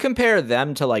 Like you compare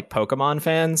them to like Pokemon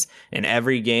fans, and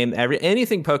every game,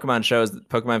 anything Pokemon shows,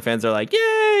 Pokemon fans are like,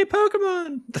 yay,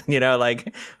 Pokemon.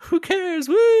 Like who cares?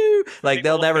 Woo! Like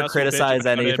they'll never criticize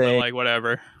anything. Like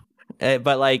whatever.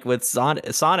 But like with Sonic,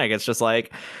 it's just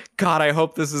like, God, I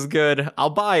hope this is good.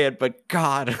 I'll buy it, but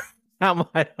God, I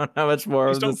don't know how much more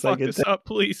of this. Don't fuck this up,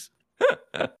 please.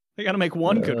 They got to make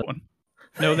one good one.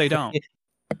 No, they don't.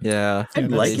 Yeah,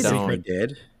 I'd like it if they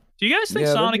did. Do you guys think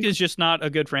Sonic is just not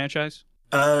a good franchise?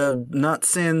 Not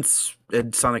since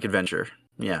Sonic Adventure.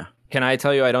 Yeah. Can I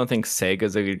tell you, I don't think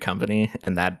Sega's a good company,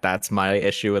 and that's my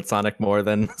issue with Sonic more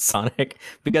than Sonic,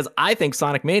 because I think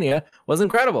Sonic Mania was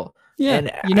incredible. Yeah,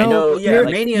 and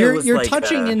you're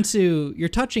touching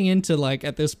into like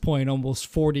at this point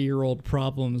almost 40-year-old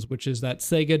problems, which is that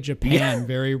Sega Japan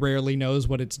very rarely knows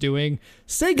what it's doing.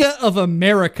 Sega of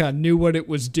America knew what it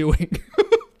was doing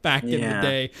back in the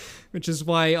day, which is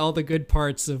why all the good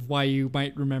parts of why you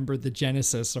might remember the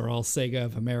Genesis are all Sega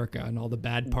of America, and all the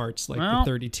bad parts like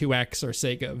the 32X are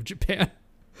Sega of Japan.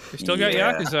 They still got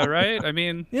Yakuza, right? I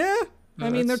mean,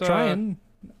 they're trying.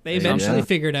 They eventually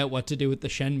figured out what to do with the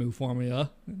Shenmue formula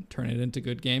and turn it into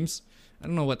good games. I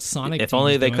don't know what Sonic. If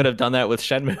only they could have done that with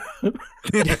Shenmue.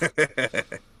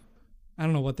 I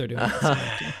don't know what they're doing.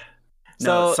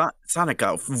 So Sonic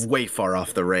got way far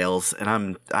off the rails,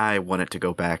 and I want it to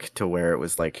go back to where it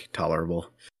was like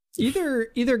tolerable.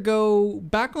 Either go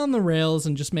back on the rails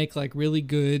and just make like really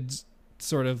good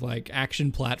sort of like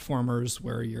action platformers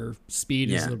where your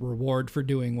speed is the reward for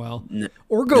doing well,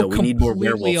 or go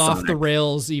completely off the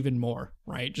rails even more,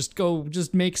 right? Just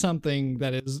make something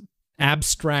that is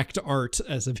abstract art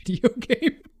as a video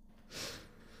game.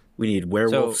 We need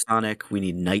Werewolf Sonic, we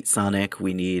need Night Sonic,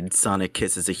 we need Sonic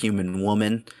kisses a human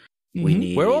woman. We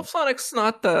need Werewolf Sonic's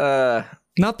not the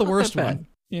worst one.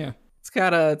 Yeah. It's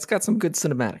got some good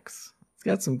cinematics. It's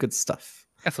got some good stuff.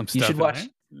 Got some stuff. You should watch.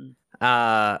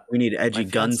 We need edgy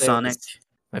gun Sonic.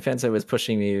 My fiance was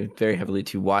pushing me very heavily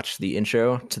to watch the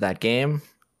intro to that game,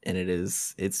 and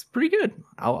it's pretty good.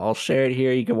 I'll share it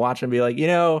here. You can watch and be like,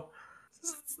 this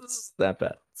is that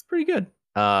bad. It's pretty good.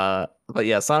 But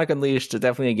yeah, Sonic Unleashed is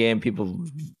definitely a game people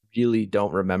really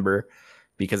don't remember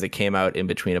because it came out in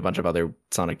between a bunch of other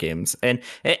Sonic games, and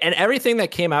everything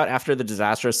that came out after the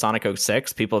disastrous Sonic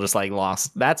 06, people just like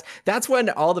lost. That's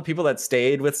when all the people that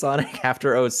stayed with Sonic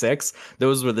after 06,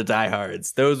 those were the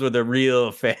diehards. Those were the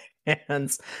real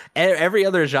fans. Every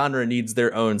other genre needs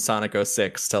their own Sonic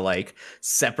 06 to like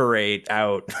separate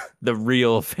out the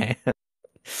real fans.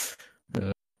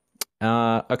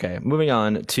 Okay, moving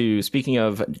on to speaking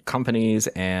of companies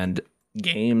and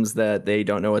games that they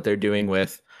don't know what they're doing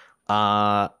with.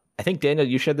 I think, Daniel,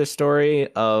 you shared this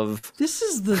story of... This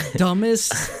is the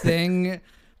dumbest thing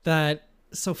that...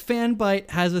 So Fanbyte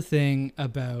has a thing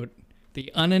about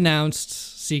the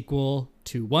unannounced sequel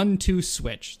to 1-2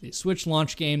 Switch, the Switch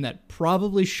launch game that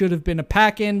probably should have been a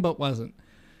pack-in, but wasn't.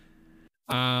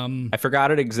 I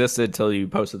forgot it existed till you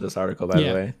posted this article, by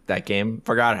the way. That game.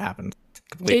 Forgot it happened.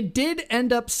 It did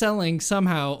end up selling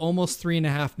somehow almost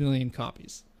 3.5 million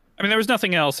copies. I mean, there was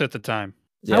nothing else at the time.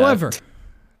 Yeah. However...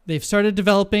 They've started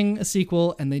developing a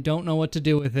sequel, and they don't know what to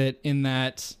do with it, in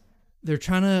that they're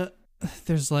trying to...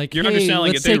 There's like, You're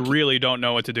underselling it. They really don't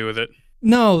know what to do with it.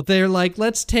 No, they're like,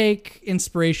 let's take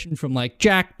inspiration from like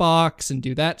Jackbox and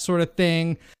do that sort of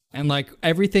thing. And like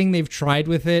everything they've tried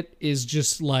with it is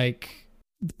just like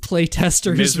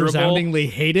playtesters resoundingly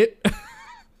hate it.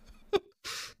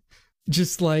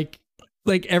 Just like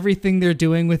everything they're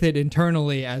doing with it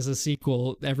internally as a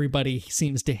sequel, everybody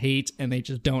seems to hate, and they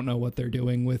just don't know what they're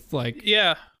doing with like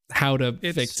how to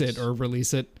fix it or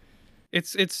release it.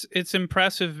 It's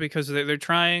impressive because they're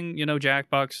trying,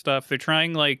 Jackbox stuff. They're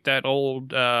trying like that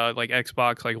old like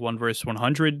Xbox like 1 versus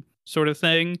 100 sort of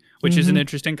thing, which is an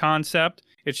interesting concept.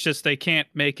 It's just they can't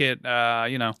make it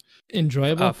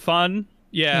enjoyable, fun.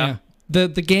 Yeah. The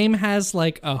game has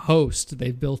like a host.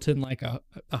 They've built in like a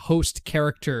host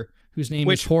character whose name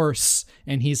is Horse,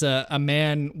 and he's a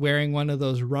man wearing one of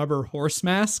those rubber horse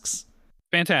masks.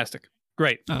 Fantastic.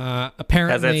 Great.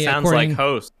 Apparently, because it sounds like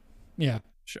host. Yeah.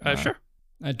 Sure.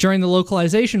 During the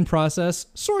localization process,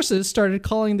 sources started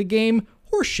calling the game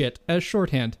horseshit as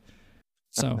shorthand.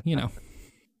 So,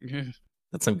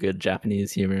 That's some good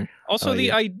Japanese humor. Also,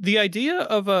 the idea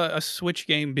of a Switch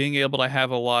game being able to have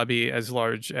a lobby as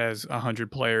large as 100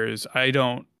 players, I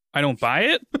don't buy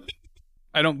it.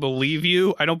 I don't believe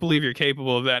you. I don't believe you're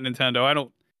capable of that, Nintendo.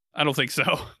 I don't think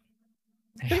so.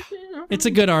 It's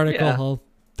a good article. Yeah. I'll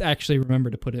actually remember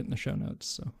to put it in the show notes.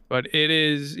 So, but it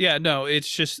is, it's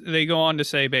just they go on to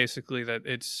say basically that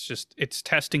it's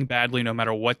testing badly no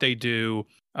matter what they do.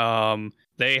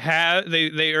 They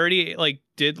already like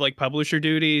did like publisher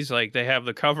duties, like they have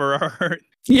the cover art.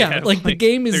 Yeah, like the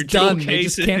game is done. They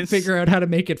just can't figure out how to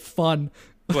make it fun.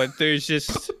 But there's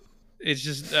just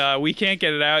we can't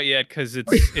get it out yet because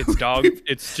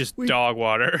it's just dog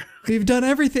water. We've done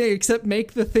everything except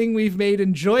make the thing we've made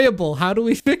enjoyable. How do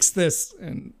we fix this?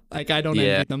 And like I don't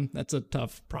envy them. That's a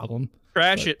tough problem.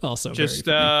 Trash it. Also, just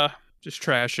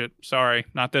trash it. Sorry,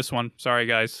 not this one. Sorry,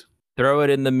 guys. Throw it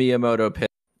in the Miyamoto pit.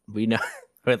 We know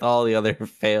with all the other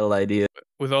failed ideas.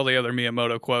 With all the other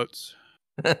Miyamoto quotes.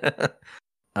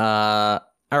 All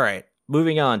right.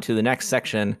 Moving on to the next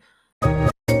section.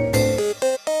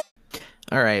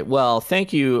 All right. Well,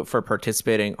 thank you for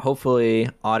participating. Hopefully,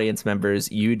 audience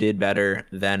members, you did better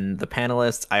than the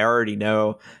panelists. I already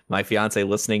know my fiance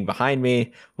listening behind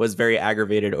me was very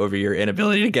aggravated over your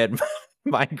inability to get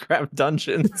Minecraft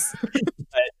dungeons.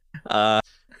 But,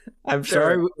 I'm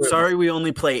sure. Sorry, we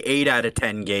only play 8 out of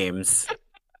 10 games.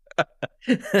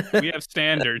 We have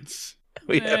standards.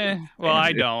 Well,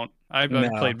 I don't. I've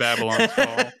played Babylon's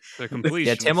Fall to completion.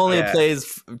 Yeah, Tim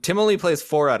only plays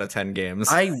 4 out of 10 games.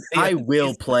 I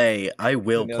will play a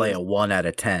 1 out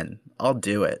of 10. I'll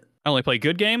do it. I only play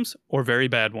good games or very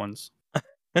bad ones.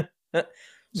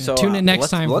 So tune in next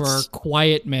time for our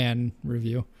Quiet Man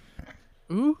review.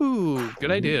 Ooh,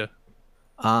 good idea.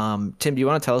 Tim, do you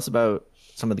want to tell us about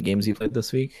some of the games you played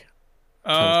this week?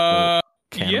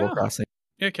 Cannibal Crossing.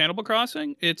 Yeah, Cannibal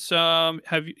Crossing. It's have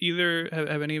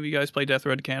any of you guys played Death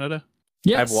Road Canada?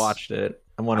 Yes. I've watched it.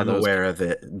 I'm aware of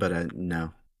it, but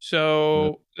no.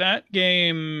 So that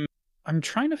game, I'm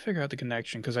trying to figure out the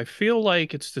connection because I feel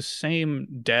like it's the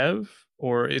same dev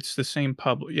or it's the same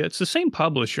Yeah, it's the same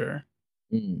publisher.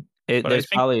 There's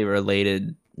probably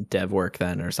related dev work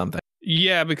then or something.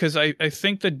 Yeah, because I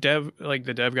think the dev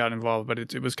got involved, but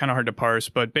it was kind of hard to parse.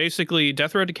 But basically,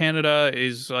 Death Road to Canada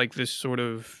is like this sort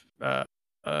of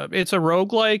it's a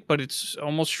roguelike, but it's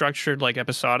almost structured like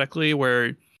episodically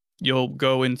where you'll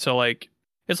go into like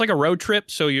it's like a road trip.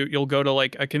 So you'll go to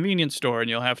like a convenience store and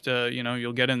you'll have to,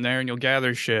 you'll get in there and you'll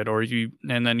gather shit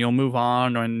and then you'll move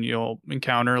on and you'll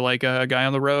encounter like a guy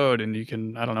on the road and you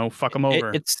can, I don't know, fuck him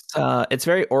over. It's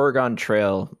very Oregon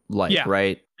Trail like,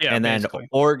 right? Yeah. And then basically.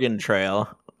 Oregon Trail,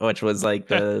 which was like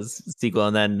the sequel,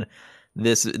 and then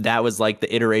that was like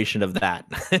the iteration of that.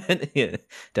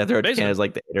 Death Road to Canada is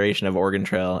like the iteration of Oregon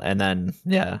Trail, and then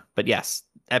but yes,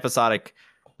 episodic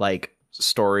like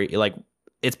story, like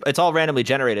it's all randomly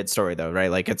generated story though,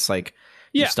 right? Like it's like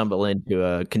you stumble into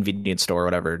a convenience store or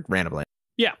whatever randomly.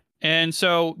 Yeah, and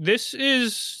so this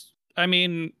is, I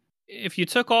mean, if you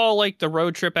took all like the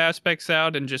road trip aspects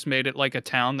out and just made it like a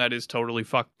town that is totally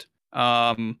fucked,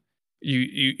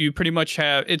 you pretty much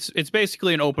have it's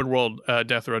basically an open world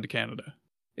Death Road to Canada.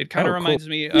 It kind of reminds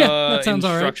me that sounds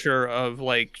in structure of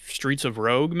like Streets of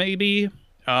Rogue maybe,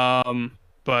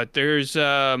 but there's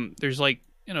like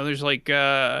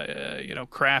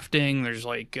crafting, there's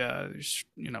like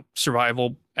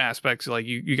survival aspects, like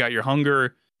you got your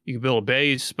hunger, you can build a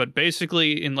base, but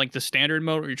basically in like the standard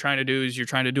mode what you're trying to do is you're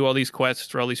trying to do all these quests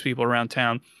for all these people around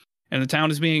town, and the town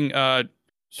is being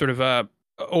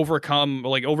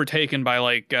overtaken by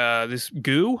like this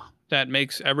goo that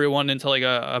makes everyone into like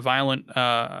a violent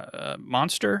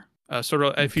monster.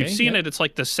 If you've seen it, it's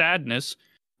like the Sadness,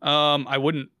 I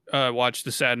wouldn't watch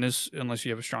The Sadness unless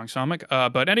you have a strong stomach.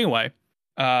 But anyway,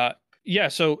 yeah.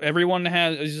 So everyone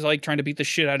is like trying to beat the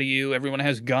shit out of you. Everyone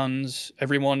has guns.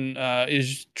 Everyone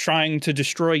is trying to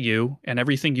destroy you and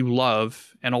everything you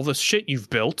love and all the shit you've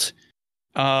built.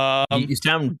 You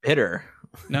sound bitter.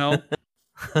 No,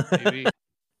 maybe.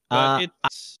 But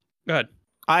it's go ahead.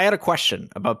 I had a question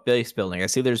about base building. I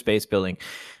see there's base building.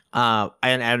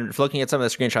 And looking at some of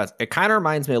the screenshots, it kind of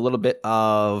reminds me a little bit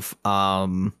of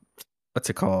what's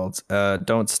it called?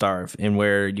 Don't Starve, in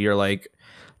where you're like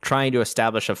trying to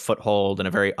establish a foothold in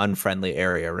a very unfriendly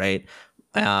area, right?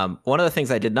 One of the things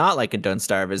I did not like in Don't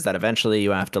Starve is that eventually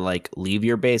you have to like leave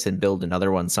your base and build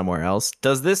another one somewhere else.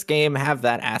 Does this game have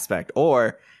that aspect,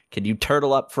 or can you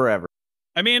turtle up forever?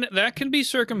 I mean, that can be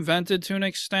circumvented to an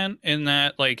extent in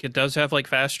that like it does have like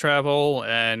fast travel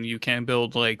and you can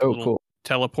build like little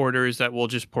teleporters that will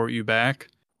just port you back.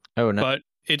 Oh no. But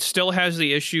it still has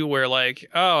the issue where like,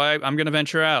 oh, I'm going to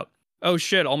venture out. Oh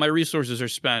shit, all my resources are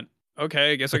spent.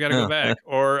 Okay, I guess I got to go back.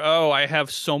 Or oh, I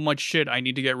have so much shit, I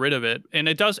need to get rid of it. And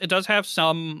it does have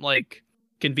some like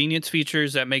convenience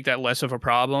features that make that less of a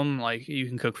problem. Like you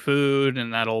can cook food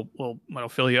and that'll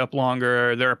fill you up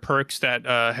longer. There are perks that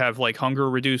have like hunger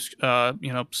reduced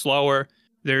slower.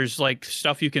 There's like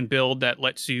stuff you can build that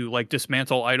lets you like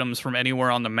dismantle items from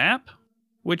anywhere on the map,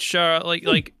 which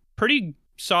like pretty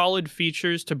solid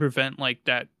features to prevent like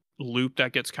that loop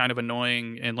that gets kind of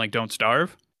annoying in like Don't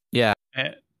Starve. Yeah.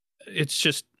 It's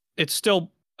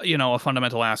still, a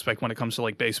fundamental aspect when it comes to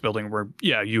like base building where,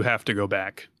 yeah, you have to go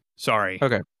back. Sorry.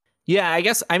 Okay. Yeah, I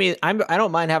guess, I mean, I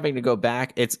don't mind having to go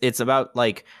back. It's about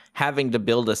like having to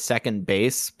build a second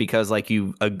base because like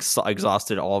you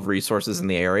exhausted all of resources in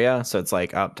the area. So it's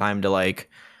like time to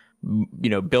like,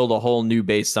 build a whole new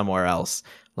base somewhere else.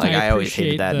 Like I always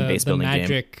hated that in base building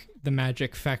game. The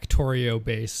magic Factorio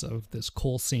base of this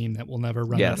coal seam that will never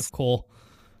run out of coal.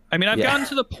 I mean, I've gotten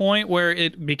to the point where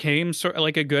it became sort of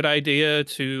like a good idea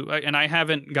to, and I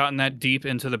haven't gotten that deep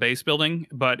into the base building,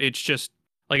 but it's just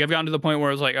like I've gotten to the point where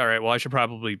I was like, all right, well, I should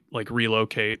probably like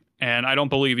relocate. And I don't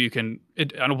believe I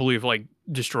don't believe like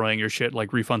destroying your shit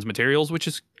like refunds materials, which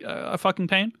is a fucking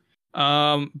pain.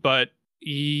 But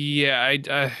yeah,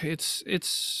 it's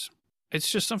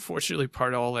just unfortunately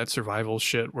part of all that survival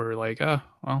shit where like, oh,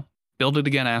 well, build it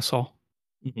again, asshole.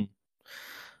 Mm-hmm.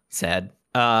 Sad.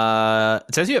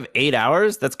 It says you have 8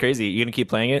 hours. That's crazy. You gonna keep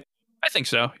playing it? I think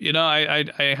so.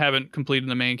 I haven't completed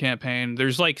the main campaign.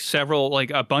 There's like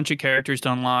a bunch of characters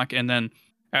to unlock, and then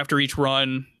after each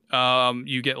run,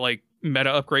 you get like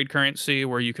meta upgrade currency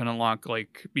where you can unlock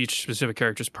like each specific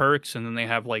character's perks, and then they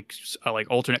have like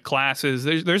alternate classes.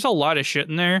 There's a lot of shit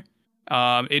in there.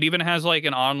 It even has like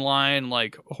an online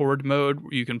like horde mode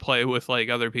where you can play with like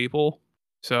other people.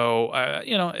 So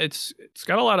it's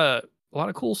got a lot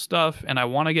of cool stuff, and I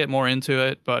want to get more into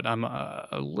it, but I'm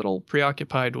a little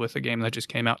preoccupied with a game that just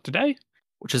came out today.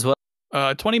 Which is what?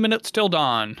 20 minutes till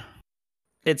dawn.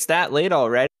 It's that late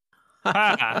already?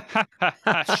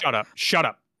 Shut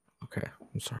up. Okay,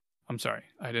 I'm sorry.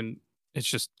 I didn't. It's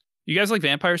just, you guys like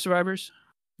Vampire Survivors?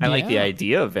 I like the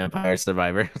idea of Vampire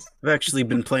Survivors. I've actually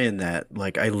been playing that.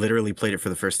 Like, I literally played it for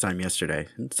the first time yesterday.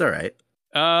 It's all right.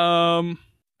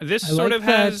 This I sort like of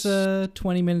has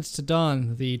 20 minutes to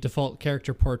dawn. The default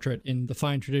character portrait in the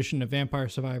fine tradition of Vampire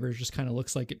Survivors just kind of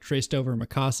looks like it traced over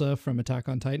Mikasa from Attack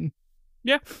on Titan.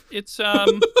 Yeah, it's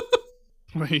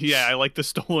yeah, I like the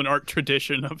stolen art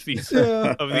tradition of these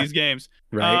games.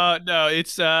 Right? No,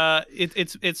 it's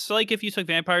like if you took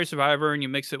Vampire Survivor and you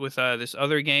mix it with this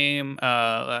other game.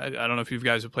 I don't know if you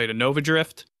guys have played a Nova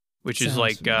Drift, which Sounds is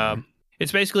like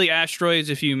it's basically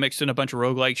Asteroids if you mixed in a bunch of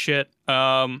roguelike shit.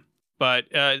 But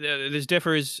this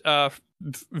differs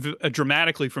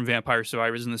dramatically from Vampire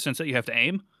Survivors in the sense that you have to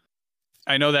aim.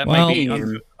 I know that might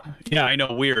be... yeah, I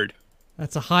know, weird.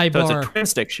 That's a high bar. So it's a twin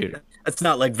stick shooter. That's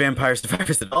not like Vampire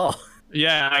Survivors at all.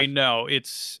 Yeah, I know.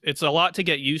 It's a lot to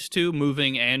get used to,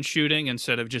 moving and shooting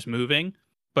instead of just moving.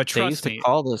 But trust me... They used to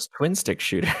call those twin stick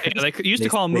shooters. Yeah, they used to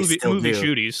call them movie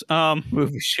shooties.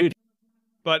 Movie shooting.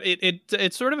 But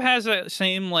it sort of has that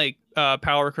same like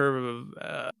power curve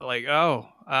of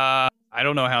I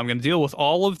don't know how I'm going to deal with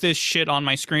all of this shit on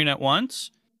my screen at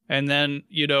once. And then,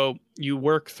 you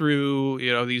work through,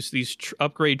 these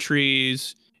upgrade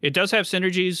trees. It does have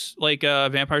synergies like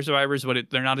Vampire Survivors, but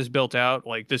they're not as built out.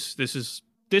 Like this is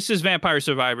Vampire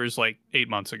Survivors like 8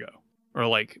 months ago or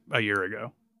like a year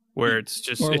ago, where it's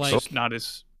just just not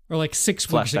as, or like 6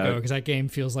 weeks ago, because that game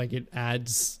feels like it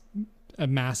adds a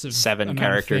massive 7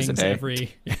 characters a day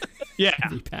every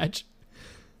every patch.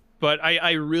 But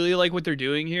I really like what they're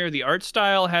doing here. The art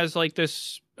style has like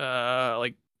this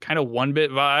like kind of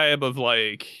 1-bit vibe of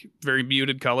like very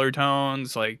muted color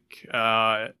tones. Like,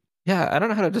 yeah, I don't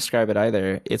know how to describe it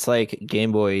either. It's like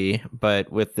Game Boy, but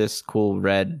with this cool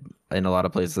red in a lot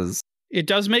of places. It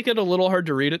does make it a little hard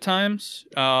to read at times.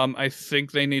 I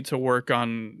think they need to work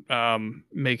on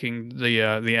making the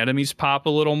enemies pop a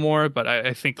little more. But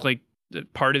I think like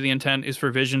part of the intent is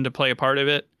for vision to play a part of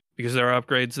it, because there are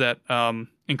upgrades that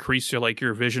increase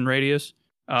your vision radius.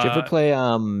 Did you ever play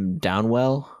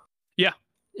Downwell? Yeah,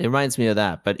 it reminds me of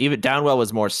that. But even Downwell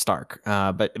was more stark.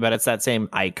 But it's that same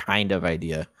kind of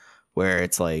idea, where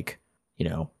it's like, you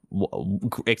know,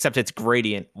 except it's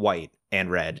gradient white and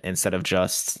red instead of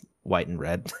just white and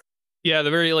red. Yeah,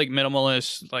 the very like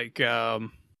minimalist, like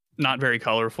not very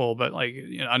colorful, but like,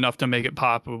 you know, enough to make it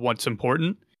pop with what's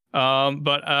important.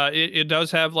 But it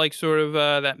does have like sort of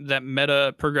that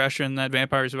meta progression that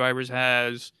Vampire Survivors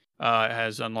has. It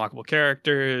has unlockable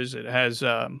characters. It has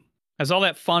all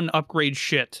that fun upgrade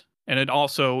shit, and it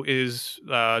also is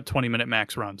 20-minute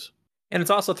max runs. And it's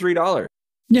also $3.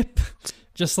 Yep,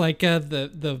 just like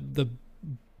the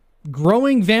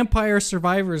growing Vampire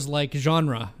Survivors like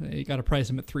genre. You got to price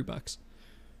them at $3.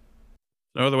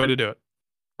 No other way to do it.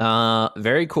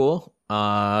 Very cool.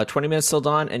 20 Minutes Till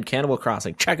Dawn and Cannibal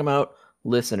Crossing. Check them out,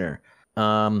 listener.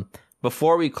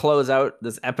 Before we close out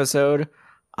this episode,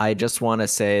 I just want to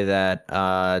say that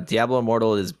Diablo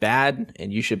Immortal is bad,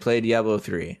 and you should play Diablo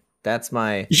 3. That's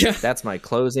my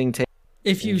closing take.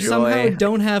 If you somehow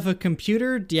don't have a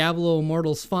computer, Diablo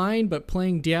Immortal's fine, but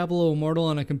playing Diablo Immortal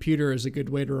on a computer is a good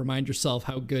way to remind yourself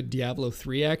how good Diablo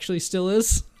 3 actually still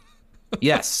is.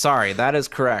 Yes, sorry, that is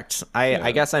correct.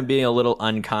 I guess I'm being a little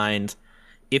unkind.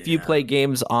 If you play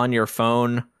games on your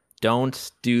phone,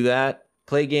 don't do that.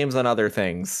 Play games on other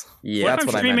things. Yeah, that's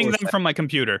what I'm streaming them from my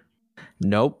computer.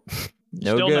 Nope.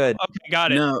 No Still good. No. Okay,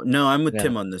 got it. No, I'm with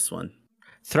Tim on this one.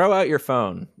 Throw out your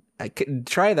phone.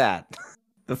 Try that.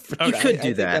 You could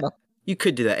do that. You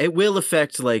could do that. It will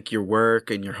affect like your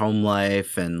work and your home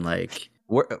life and like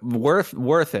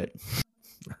worth it.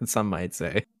 Some might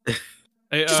say.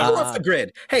 Just go off the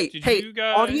grid. Hey,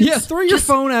 audience, yeah, throw your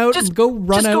phone out, and go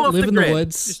run out, live in the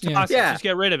woods. Just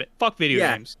get rid of it. Fuck video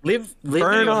games.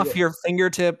 Burn off your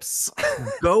fingertips.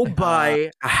 Go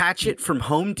buy a hatchet from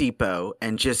Home Depot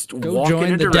and just walk join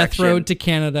in a the direction. death road to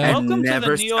Canada. Welcome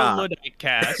never to the Neo-Luddite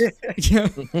cast.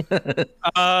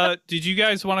 Did you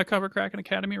guys want to cover Kraken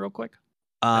Academy real quick?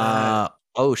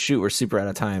 Oh shoot, we're super out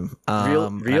of time.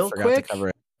 Real quick.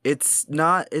 It's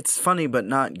funny but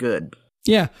not good.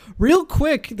 Yeah, real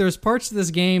quick, there's parts of this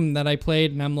game that I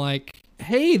played and I'm like,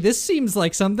 hey, this seems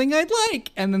like something I'd like.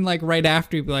 And then like right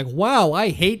after you'd be like, wow, I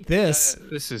hate this.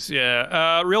 This is,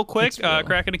 real quick,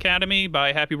 Kraken Academy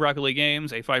by Happy Broccoli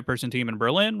Games, a 5-person team in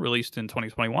Berlin, released in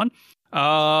 2021.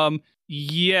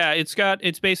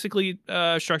 It's basically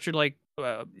structured like,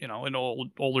 an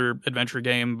older adventure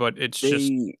game, but it's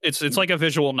like a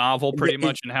visual novel pretty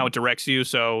much in how it directs you.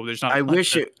 So there's not. I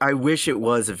wish it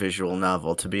was a visual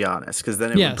novel, to be honest, because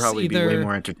then it would probably be way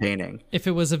more entertaining. If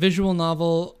it was a visual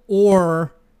novel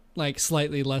or like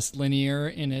slightly less linear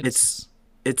in its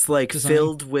like design.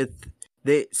 Filled with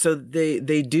they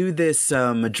do this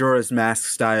Majora's Mask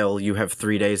style. You have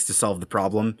 3 days to solve the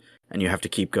problem, and you have to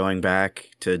keep going back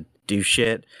to do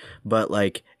shit. But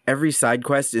like, every side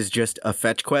quest is just a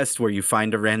fetch quest where you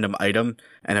find a random item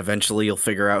and eventually you'll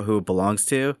figure out who it belongs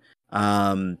to.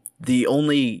 The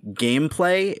only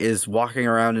gameplay is walking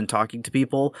around and talking to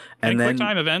people, and then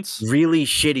QuickTime events. Really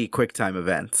shitty QuickTime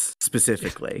events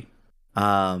specifically.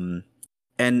 And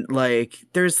like,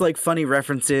 there's like funny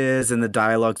references and the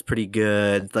dialogue's pretty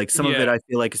good. Like some of it I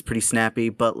feel like is pretty snappy,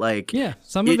 but like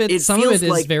some of it is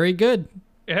very good.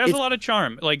 It has a lot of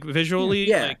charm, like visually,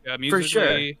 musically. For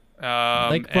sure.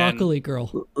 Like Broccoli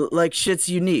Girl. Like, shit's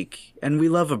unique, and we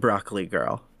love a Broccoli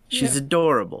Girl. She's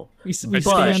adorable. I wish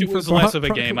it was less of a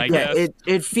game, I guess.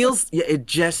 It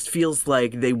just feels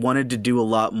like they wanted to do a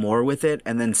lot more with it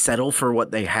and then settle for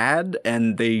what they had,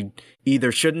 and they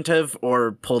either shouldn't have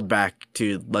or pulled back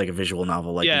to like a visual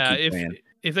novel. Like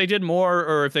if they did more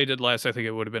or if they did less, I think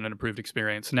it would have been an improved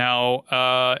experience. Now,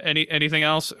 anything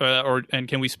else, and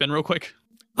can we spin real quick?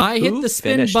 I hit the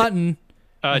spin button.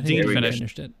 Dean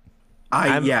finished it.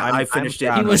 I finished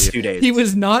it in 2 days. He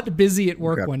was not busy at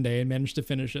work one day and managed to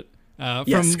finish it.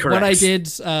 What I did,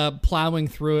 plowing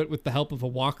through it with the help of a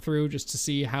walkthrough just to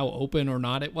see how open or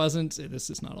not it wasn't. This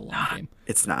is not a long game.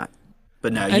 It's not.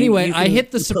 But no. Anyway, I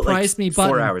hit the surprise me button.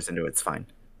 4 hours into it's fine.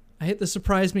 I hit the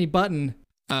surprise me button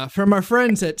from our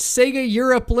friends at Sega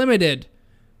Europe Limited,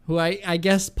 who I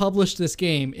guess published this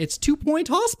game. It's 2 Point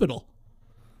Hospital.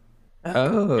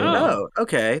 Oh,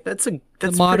 okay. That's the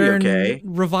pretty modern okay.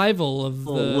 revival of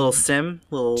the Little sim,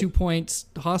 2 points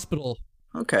hospital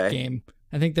game.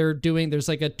 I think there's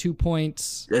like a 2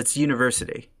 points. It's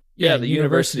university. Yeah, the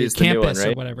university is the new campus one,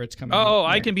 right? or whatever it's coming. Oh,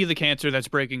 I can be the cancer that's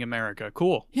breaking America.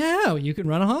 Cool. Yeah, you can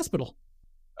run a hospital.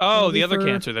 Oh, the other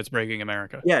cancer that's breaking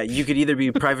America. Yeah, you could either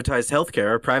be privatized healthcare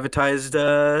or privatized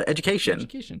education.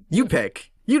 You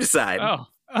pick. You decide.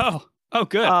 Oh,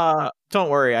 good. Don't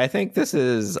worry. I think this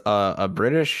is a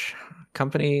British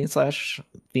company /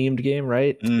 themed game,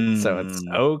 right? So it's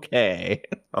okay.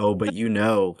 Oh, but you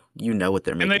know what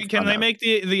they're making. Can they make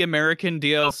the American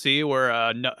DLC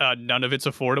where none of it's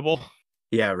affordable?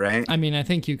 Yeah, right. I mean, I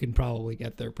think you can probably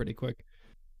get there pretty quick.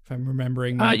 If I'm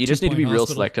remembering, you just need to be real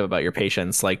selective about your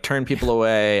patients. Like, turn people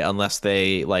away unless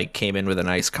they like came in with a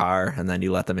nice car, and then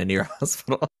you let them into your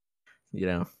hospital. You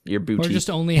know, your boutique. Or just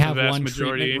only have one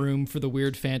treatment room for the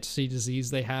weird fantasy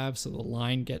disease they have, so the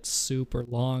line gets super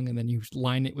long, and then you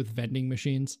line it with vending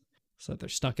machines so that they're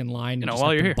stuck in line. And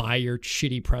while you're here, buy your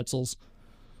shitty pretzels.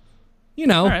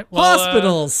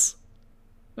 Hospitals.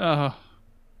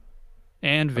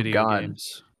 And video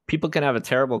games. People can have a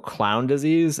terrible clown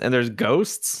disease, and there's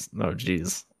ghosts. Oh,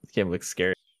 geez, this game looks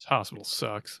scary. This hospital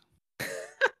sucks.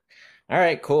 All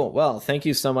right, cool. Well, thank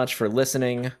you so much for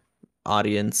listening,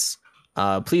 audience.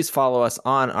 Please follow us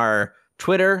on our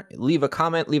Twitter. Leave a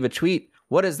comment, leave a tweet.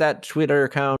 What is that Twitter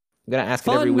account? I'm going to ask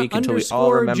it every week until we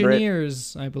all remember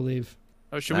it. I believe.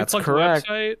 Oh, should we plug the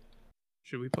website?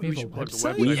 We should plug the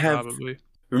website? We have, probably.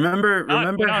 Remember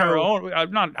how...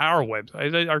 not our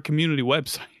website, our community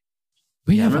website.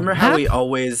 Remember how we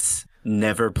always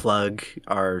never plug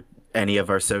any of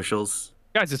our socials?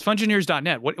 Guys, it's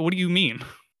fungineers.net. What do you mean?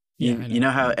 You know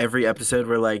how every episode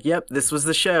we're like, "Yep, this was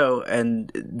the show,"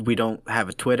 and we don't have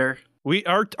a Twitter. We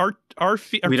don't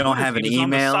have an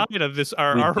email. On the side of this,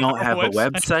 we don't have a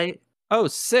website. Oh,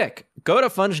 sick! Go to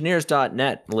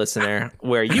fungineers.net, listener,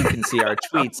 where you can see our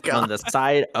tweets on the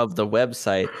side of the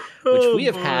website, which we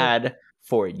have had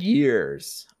for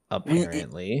years.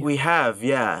 Apparently, we have,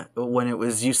 yeah. When it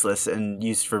was useless and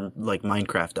used for like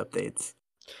Minecraft updates.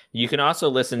 You can also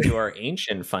listen to our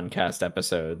ancient FUNCAST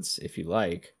episodes if you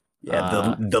like.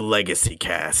 Yeah, the Legacy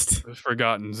Cast. The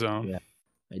Forgotten Zone. Yeah.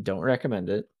 I don't recommend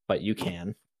it, but you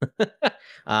can.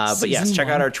 But yes, check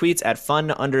out our tweets at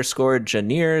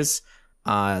fun_Gineers.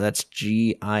 That's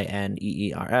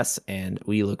GINEERS, and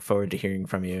we look forward to hearing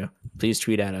from you. Please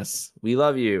tweet at us. We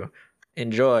love you.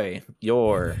 Enjoy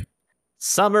your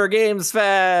Summer Games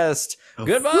Fest.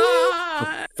 Goodbye.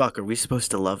 Oh, fuck, are we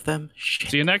supposed to love them? Shit.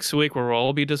 See you next week where we'll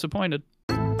all be disappointed.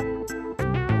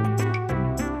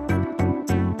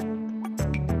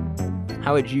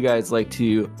 How would you guys like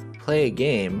to play a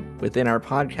game within our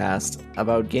podcast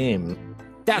about games?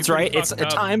 That's right. It's a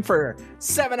time for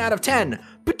 7 out of 10.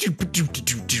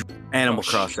 Animal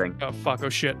Crossing. Oh, fuck. Oh,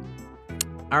 shit.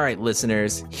 All right,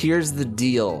 listeners, here's the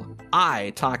deal.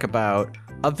 I talk about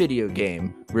a video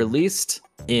game released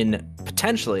in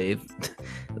potentially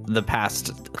the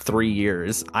past 3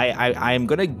 years. I am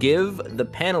going to give the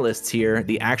panelists here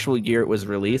the actual year it was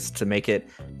released to make it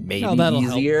maybe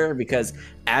easier help. Because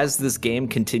as this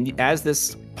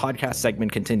podcast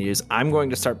segment continues, I'm going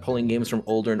to start pulling games from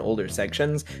older and older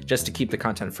sections just to keep the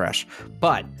content fresh.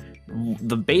 But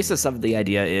the basis of the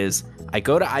idea is I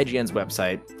go to IGN's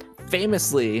website,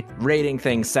 famously rating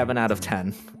things 7 out of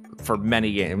 10 for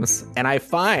many games, and I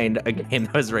find a game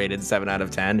that was rated 7 out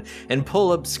of 10 and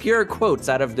pull obscure quotes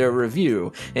out of their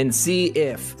review and see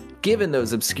if, given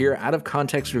those obscure out of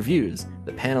context reviews,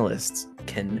 the panelists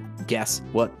can guess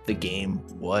what the game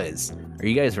was. Are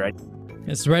you guys ready?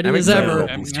 As ready as ever.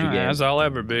 As I'll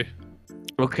ever be.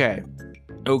 Okay.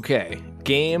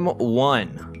 Game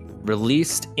 1,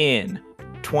 released in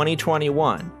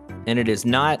 2021, and it is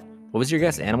not, what was your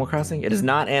guess? Animal Crossing? It is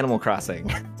not Animal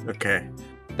Crossing. Okay.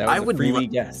 That was a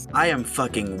freebie guess. I am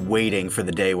fucking waiting for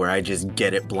the day where I just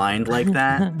get it blind like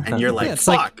that, and you're like, it's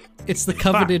fuck. It's the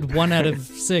coveted 1 out of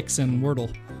 6 in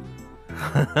Wordle.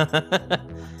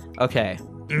 Okay.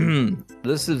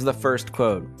 This is the first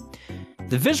quote.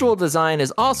 The visual design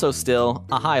is also still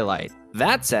a highlight.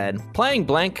 That said, playing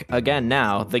blank again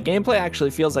now, the gameplay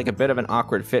actually feels like a bit of an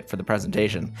awkward fit for the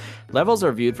presentation. Levels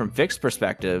are viewed from fixed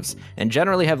perspectives and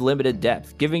generally have limited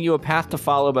depth, giving you a path to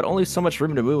follow but only so much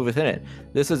room to move within it.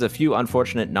 This has a few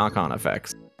unfortunate knock-on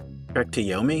effects. Correct to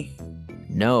Yomi?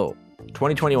 No.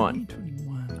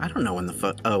 2021. I don't know when the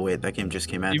fuck. Oh wait, that game just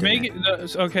came out. You make it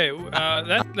okay.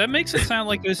 That makes it sound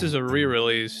like this is a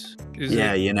re-release.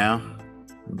 Yeah, you know.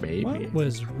 Maybe. What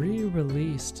was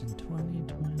re-released in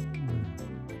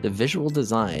 2021? the visual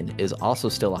design is also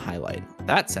still a highlight.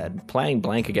 That said, playing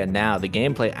blank again now, the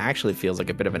gameplay actually feels like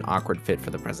a bit of an awkward fit for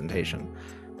the presentation.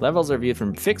 Levels are viewed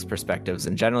from fixed perspectives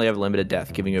and generally have limited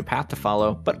depth, giving you a path to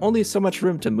follow, but only so much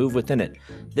room to move within it.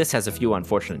 This has a few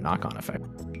unfortunate knock-on effects.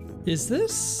 Is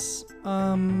this,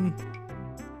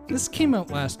 this came out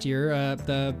last year,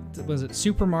 was it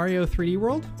Super Mario 3D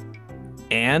World?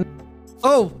 And?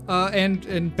 Oh,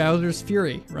 and Bowser's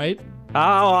Fury, right? Oh,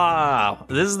 wow.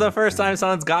 This is the first time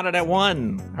someone's got it at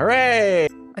 1. Hooray!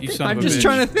 I'm just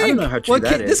trying to think. I don't know how true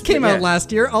that is, this came but out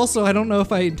last year. Also, I don't know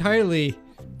if I entirely...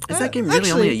 Is that game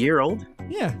really only a year old?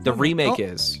 Yeah. The remake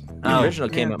is. The original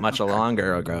came out much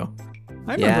longer ago.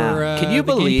 I remember. Can you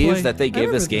believe gameplay? that they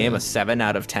gave this game a 7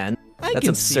 out of 10? That's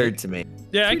absurd to me.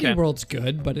 Yeah, I 3D can. World's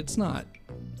good, but it's not.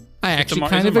 I actually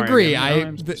kind of agree.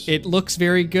 It looks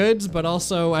very good, but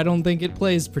also I don't think it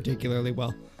plays particularly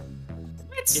well.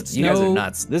 You guys are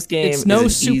nuts. This game is an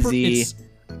easy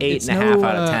 8.5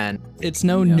 out of 10. It's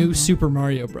no new Super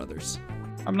Mario Brothers.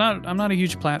 I'm not a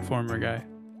huge platformer guy.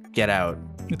 Get out.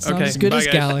 It's not as good as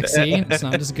Galaxy. It's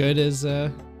not as good as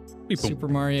Super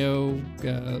Mario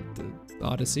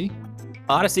Odyssey.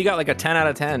 Odyssey got like a 10 out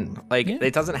of 10. Like,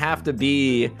 it doesn't have to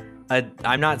be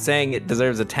I'm not saying it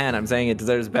deserves a 10. I'm saying it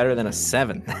deserves better than a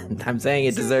 7. I'm saying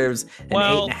it deserves an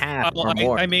 8.5 or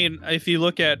more. I mean, if you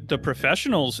look at the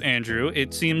professionals, Andrew,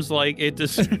 it seems like it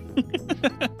just... I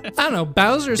don't know.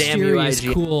 Bowser's Fury is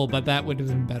cool, but that would have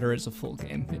been better as a full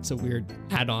game. It's a weird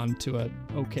add-on to a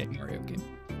okay Mario game.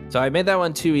 So I made that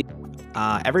one too.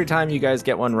 Every time you guys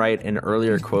get one right in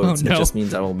earlier quotes, it just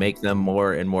means I will make them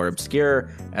more and more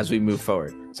obscure as we move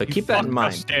forward. So keep that in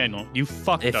mind. Daniel, you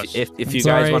fucked us. If you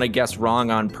guys want to guess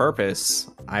wrong on purpose,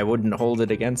 I wouldn't hold it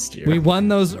against you. We won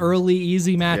those early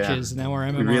easy matches. Now our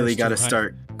MMR. We really got to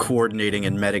start coordinating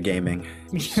and metagaming.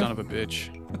 You son of a bitch.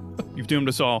 You've doomed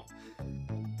us all.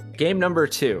 Game number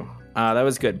 2. That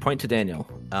was good. Point to Daniel.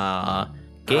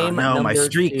 Game number my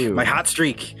streak, 2. my hot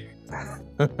streak.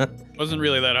 Wasn't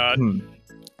really that hot.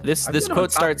 This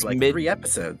quote starts like mid 3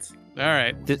 episodes. All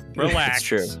right, relax. It's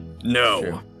true. No. It's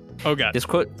true. Oh god. This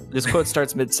quote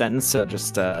starts mid sentence, so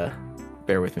just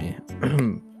bear with me.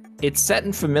 It's set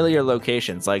in familiar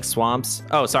locations like swamps.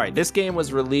 Oh, sorry. This game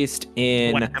was released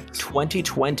in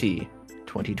 2020.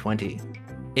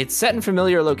 It's set in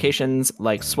familiar locations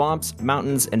like swamps,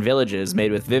 mountains, and villages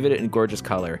made with vivid and gorgeous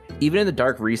color. Even in the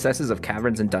dark recesses of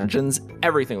caverns and dungeons,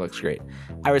 everything looks great.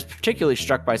 I was particularly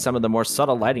struck by some of the more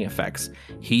subtle lighting effects.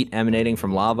 Heat emanating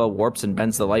from lava warps and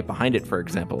bends the light behind it, for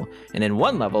example. And in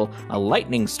one level, a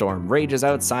lightning storm rages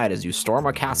outside as you storm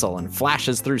a castle and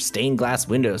flashes through stained glass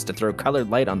windows to throw colored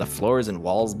light on the floors and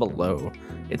walls below.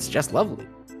 It's just lovely.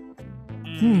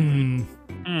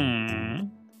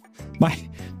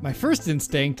 My first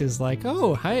instinct is like,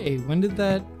 oh, hey, when did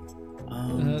that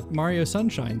Mario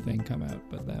Sunshine thing come out?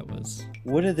 But that was...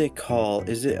 What do they call?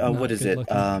 Is it, what is it?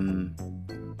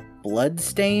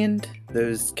 Bloodstained?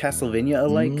 Those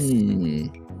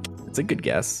Castlevania-alikes? It's a good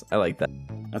guess. I like that.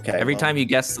 Okay. Every time you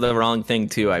guess the wrong thing,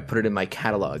 too, I put it in my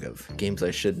catalog of games I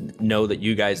should know that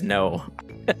you guys know.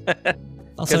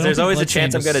 Because there's always a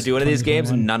chance I'm going to do one of these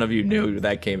games and none of you knew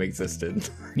that game existed.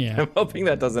 Yeah. I'm hoping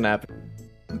that doesn't happen.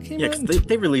 Yeah, because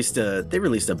they released a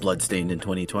Bloodstained in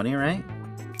 2020, right?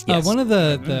 Yes. One of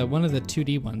the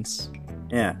 2D ones.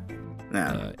 Yeah.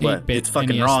 Nah, but it's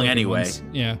fucking NES wrong anyway. Ones.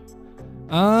 Yeah.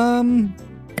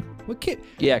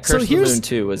 Yeah, Curse of the Moon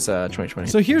 2 was 2020.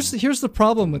 So here's the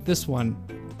problem with this one.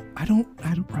 I don't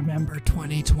remember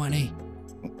 2020.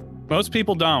 Most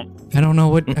people don't. I don't know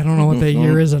what that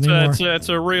year is anymore. It's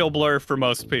a real blur for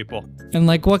most people. And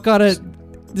like, what got it?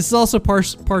 This is also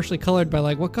partially colored by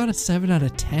like what got a 7 out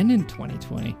of 10 in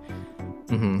 2020.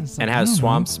 And has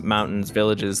swamps, mountains,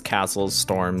 villages, castles,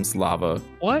 storms, lava.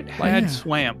 What had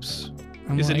swamps?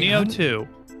 Is it Neo 2?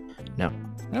 No.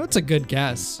 No, it's a good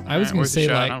guess. I was gonna say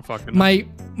like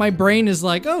my brain is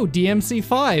like, oh, DMC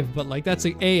 5, but like that's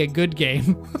a good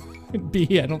game.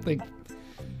 B, I don't think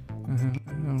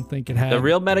it had. The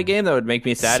real meta game that would make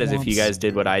me sad is if you guys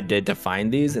did what I did to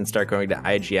find these and start going to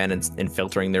IGN and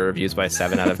filtering their reviews by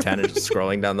 7 out of 10 and just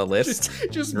scrolling down the list,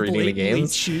 just reading the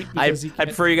games. I'd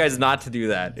prefer you guys not to do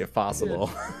that if possible.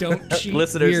 Yeah, don't cheat.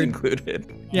 Listeners included.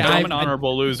 Yeah, I'm an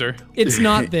honorable loser. It's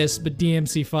not this, but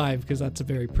DMC 5 because that's a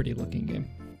very pretty looking game.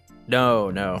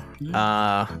 No.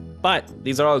 But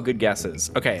these are all good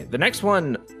guesses. Okay, the next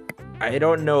one. I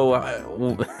don't know.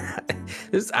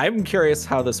 I'm curious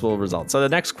how this will result. So the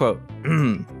next quote.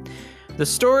 The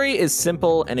story is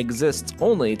simple and exists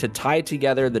only to tie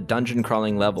together the dungeon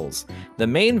crawling levels. The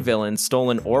main villain stole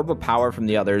an orb of power from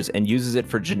the others and uses it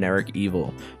for generic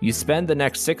evil. You spend the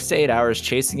next 6 to 8 hours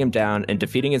chasing him down and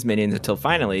defeating his minions until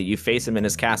finally you face him in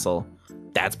his castle.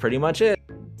 That's pretty much it.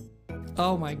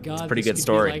 Oh my god. It's a pretty good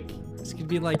story. This could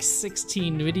be like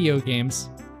 16 video games.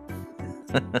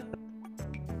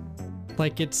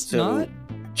 Like it's not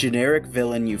generic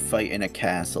villain you fight in a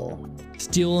castle.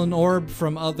 Steal an orb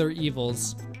from other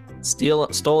evils.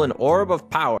 Stole an orb of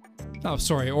power. Oh,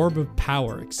 sorry, orb of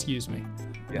power. Excuse me.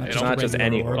 Yeah, it's not just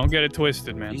any orb. Don't get it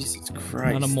twisted, man. Jesus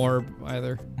Christ. Not a morb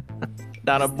either.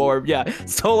 Not a morb. Yeah,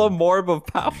 stole a morb of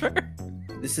power.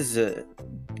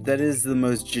 That is the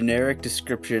most generic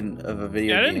description of a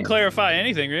video game. I didn't clarify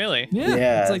anything, really.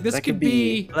 Yeah, it's like this could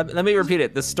be... Let me repeat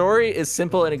it. The story is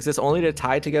simple and exists only to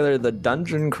tie together the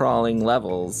dungeon crawling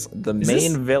levels. The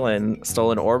main villain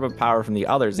stole an orb of power from the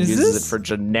others and uses it for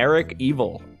generic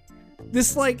evil.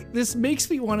 This makes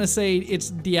me want to say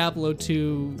it's Diablo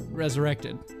 2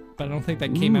 Resurrected, but I don't think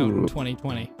that came out in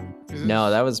 2020. No,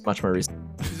 that was much more recent.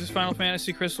 Is this Final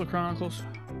Fantasy Crystal Chronicles?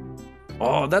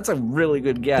 Oh, that's a really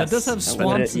good guess. That does have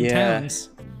swamps and towns.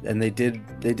 And they did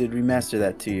remaster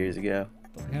that 2 years ago.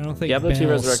 I don't think Diablo 2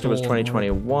 Resurrected was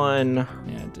 2021.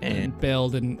 Yeah, and Bale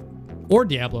didn't, or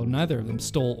Diablo, neither of them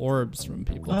stole orbs from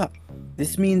people. Oh,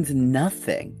 this means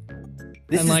nothing.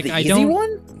 This and is like, the I easy don't...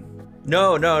 one?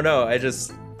 No.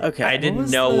 Okay. I didn't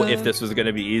know if this was going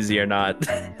to be easy or not.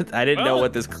 I didn't know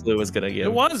what this clue was going to give.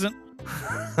 It wasn't.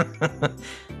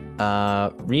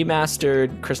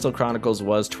 Remastered Crystal Chronicles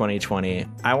was 2020.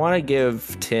 I want to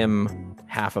give Tim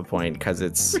half a point because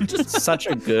it's such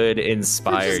a good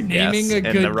inspired guess naming a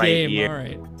good in the right game. year. All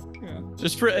right. Yeah.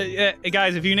 Just for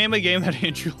guys, if you name a game that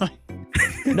Andrew like.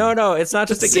 No, it's not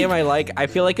just a game I like. I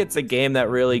feel like it's a game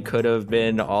that really could have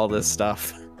been all this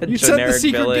stuff. You said the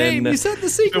secret game. You said the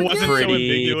secret game. It wasn't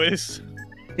pretty... so ambiguous.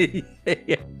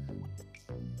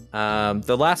 Yeah.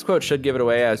 The last quote should give it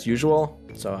away as usual,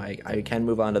 so I can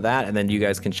move on to that, and then you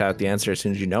guys can shout the answer as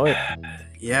soon as you know it.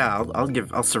 Yeah,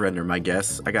 I'll surrender my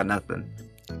guess. I got nothing.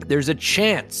 There's a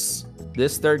chance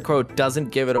this third quote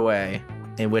doesn't give it away,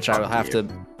 in which I will have to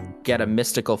get a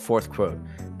mystical fourth quote.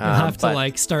 You'll have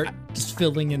to start just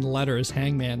filling in letters,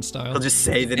 Hangman style. I'll just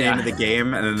say the name of the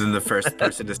game, and then the first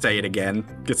person to say it again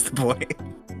gets the point.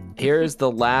 Here's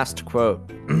the last quote.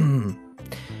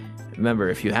 Remember,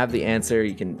 if you have the answer,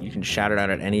 you can shout it out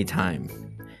at any time.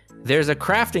 There's a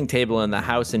crafting table in the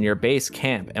house in your base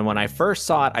camp, and when I first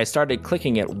saw it, I started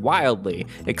clicking it wildly,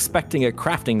 expecting a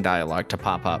crafting dialogue to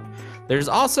pop up. There's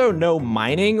also no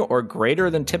mining or greater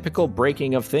than typical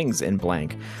breaking of things in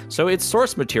blank, so its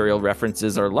source material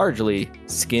references are largely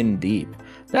skin deep.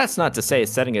 That's not to say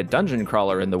setting a dungeon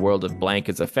crawler in the world of blank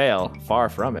is a fail, far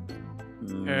from it.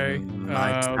 Okay.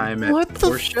 My time at what the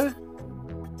Porsche?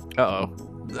 Uh-oh.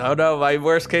 Oh no, my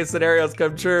worst case scenarios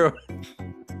come true.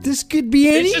 This could be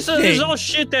anything. It's just this is all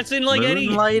shit that's in like any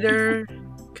Moonlighter.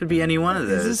 Could be any one of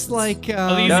those. Is this like you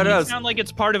sound like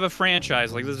it's part of a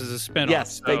franchise, like this is a spin-off.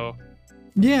 Yes, so.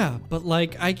 Yeah, but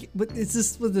like what is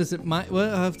this? What is it?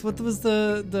 What was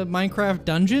the Minecraft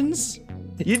Dungeons?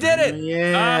 You did it!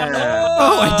 Yeah.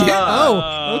 Oh, I did.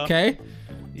 Oh, okay.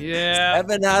 Yeah.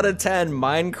 7 out of 10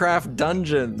 Minecraft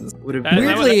Dungeons.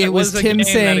 Weirdly, it was Tim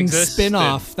saying existed.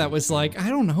 spin-off that was like, I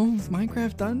don't know,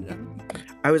 Minecraft Dungeon.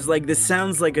 I was like, this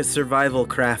sounds like a survival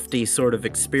crafty sort of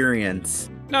experience.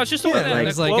 No, it's just the way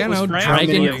Like, that I don't know, framed.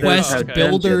 Dragon Quest Okay.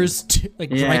 Builders,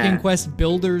 Dragon Yeah. Quest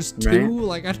Builders 2. Right.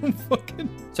 Like, I don't fucking.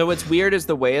 So what's weird is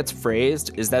the way it's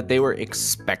phrased is that they were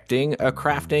expecting a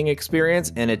crafting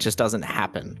experience and it just doesn't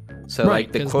happen. So Right,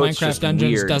 like the because quote's Minecraft just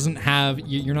Dungeons weird. doesn't have,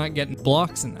 you're not getting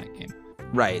blocks in that game.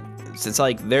 Right. So it's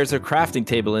like there's a crafting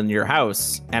table in your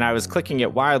house and I was clicking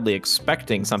it wildly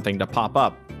expecting something to pop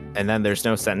up and then there's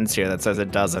no sentence here that says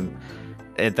it doesn't.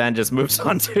 It then just moves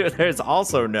on to there's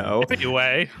also no.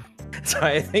 Anyway. So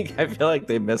I feel like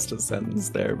they missed a sentence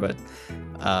there, but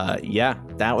yeah,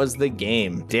 that was the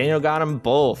game. Daniel got them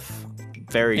both.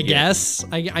 Very good. I guess.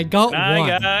 I got I one.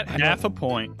 got half a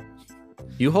point.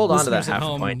 You hold on to that Listeners at half a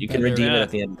home point. You can better- redeem it Yeah. at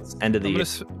the end of the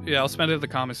year. I'll spend it at the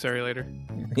commissary later.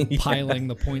 Piling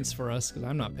the points for us because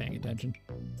I'm not paying attention.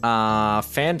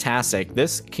 Fantastic.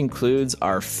 This concludes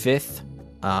our 5th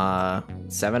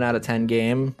 7 out of 10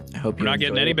 game. I hope We're you not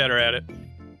getting enjoyed any it. better at it.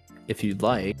 If you'd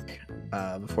like,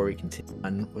 before we continue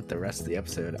on with the rest of the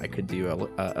episode, I could do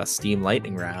a Steam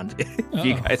Lightning round. If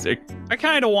you guys are, I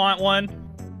kind of want one.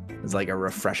 it's like a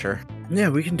refresher. Yeah,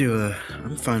 we can do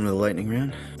I'm fine with a lightning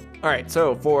round. All right,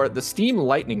 so for the Steam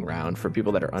lightning round, for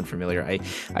people that are unfamiliar,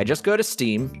 I just go to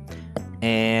Steam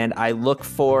and I look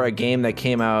for a game that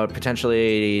came out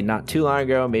potentially not too long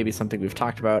ago, maybe something we've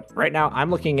talked about. Right now,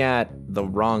 I'm looking at the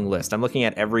wrong list. I'm looking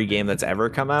at every game that's ever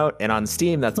come out, and on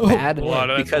Steam, that's bad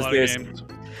because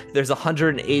there's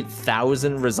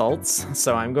 108,000 results.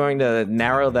 So I'm going to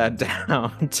narrow that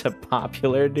down to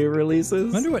popular new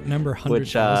releases. I wonder what number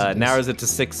 100,000 which narrows it to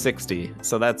 660.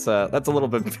 So that's a little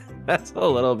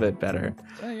bit better.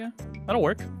 Yeah, that'll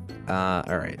work. All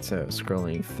right, so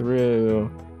scrolling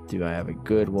through, do I have a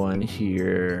good one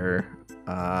here?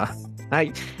 I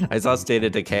saw State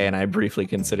of Decay and I briefly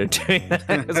considered doing that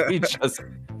because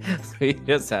we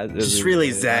just had this. Just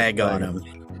really zag on him.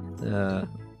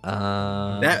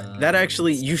 That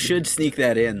actually, you should sneak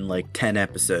that in like 10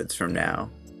 episodes from now.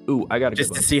 Ooh, I got a just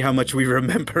good one. To see how much we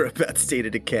remember about State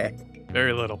of Decay.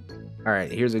 Very little. All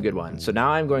right, here's a good one. So now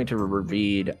I'm going to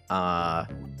read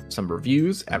some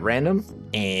reviews at random,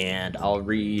 and I'll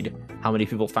read how many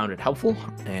people found it helpful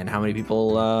and how many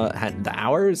people had the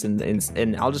hours,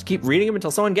 and I'll just keep reading them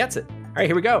until someone gets it. All right,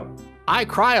 here we go. I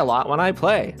cry a lot when I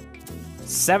play.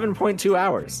 7.2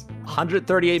 hours.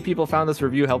 138 people found this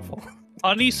review helpful.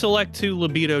 Select 2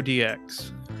 Libido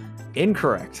DX.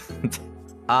 Incorrect.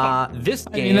 This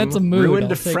game that's a mood.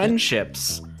 ruined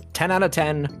friendships. 10 out of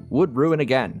 10 would ruin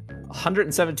again.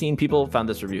 117 people found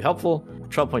this review helpful.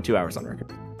 12.2 hours on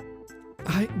record.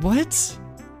 What?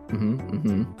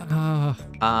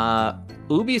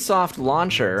 Ubisoft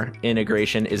launcher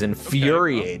integration is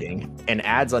infuriating and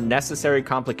adds unnecessary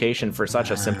complication for such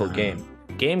a simple game.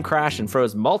 Game crashed and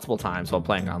froze multiple times while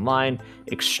playing online.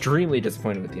 Extremely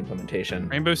disappointed with the implementation.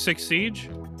 Rainbow Six Siege?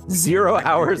 0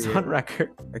 hours on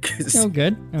record. Oh,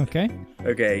 good. Okay.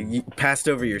 Okay, you passed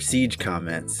over your Siege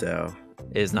comment, so...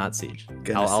 It is not Siege.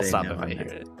 I'll stop if I hear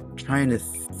it. Trying to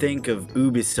think of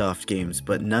Ubisoft games,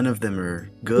 but none of them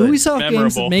are good. Ubisoft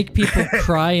games that make people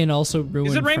cry and also ruin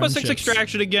Is it Rainbow friendships. Six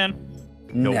Extraction again?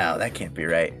 No, that can't be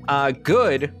right.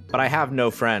 Good, but I have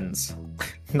no friends.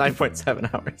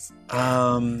 9.7 hours.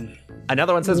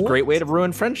 Another one says, great way to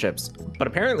ruin friendships. But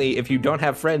apparently, if you don't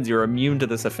have friends, you're immune to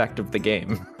this effect of the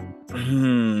game.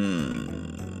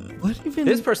 What even?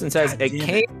 This person says, it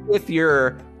came with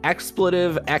your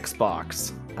expletive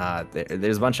Xbox.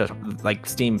 There's a bunch of like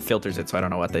Steam filters it, so I don't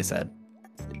know what they said.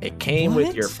 It came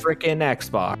with your frickin'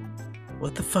 Xbox.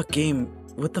 What the fuck game?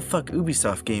 What the fuck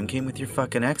Ubisoft game came with your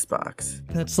fucking Xbox?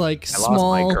 That's like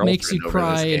small, makes you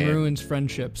cry and ruins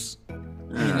friendships.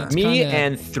 Me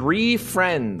and 3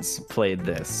 friends played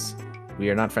this. We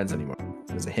are not friends anymore.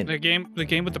 There's a hint. The game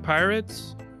with the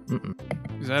pirates?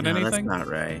 Is that anything? That's not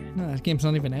right. No, that game's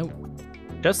not even out.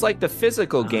 Just like the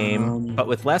physical game, but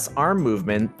with less arm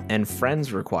movement and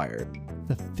friends required.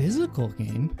 The physical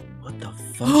game? What the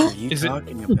fuck are you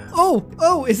talking about?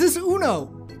 Oh, is this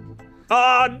Uno?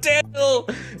 Oh, Daniel!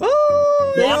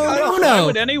 Oh, Why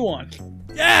would anyone?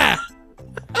 Yeah!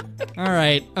 All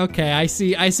right. Okay, I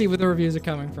see where the reviews are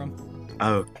coming from.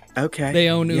 Oh, okay. They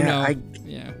own Uno.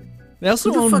 Yeah. They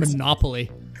also own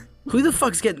Monopoly. Who the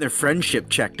fuck's getting their friendship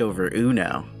checked over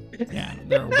Uno? Yeah,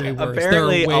 they're way worse.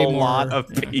 Apparently, way a lot of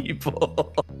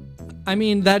people. I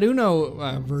mean, that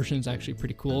Uno version is actually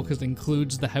pretty cool because it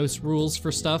includes the house rules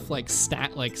for stuff like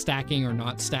stacking or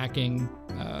not stacking.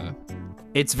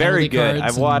 It's very good.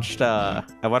 I've watched a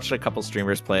couple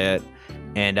streamers play it,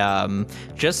 and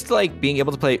just like being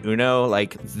able to play Uno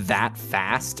like that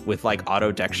fast with like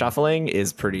auto deck shuffling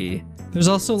is pretty. There's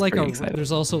also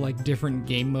there's also like different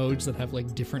game modes that have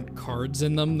like different cards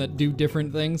in them that do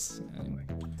different things. Anyway.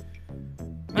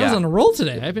 I was on a roll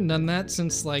today. I haven't done that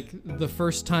since like the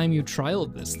first time you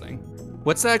trialed this thing.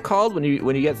 What's that called when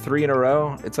you get 3 in a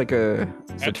row? It's like a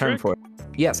term for it.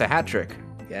 Yes, a hat trick.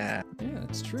 Yeah. Yeah,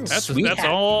 that's true. That's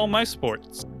all my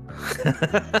sports.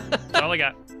 That's all I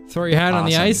got. Throw your hat on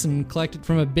the ice and collect it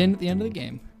from a bin at the end of the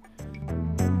game.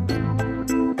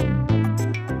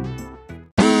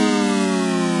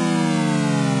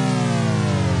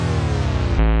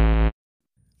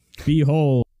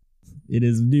 Behold, it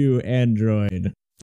is new Android.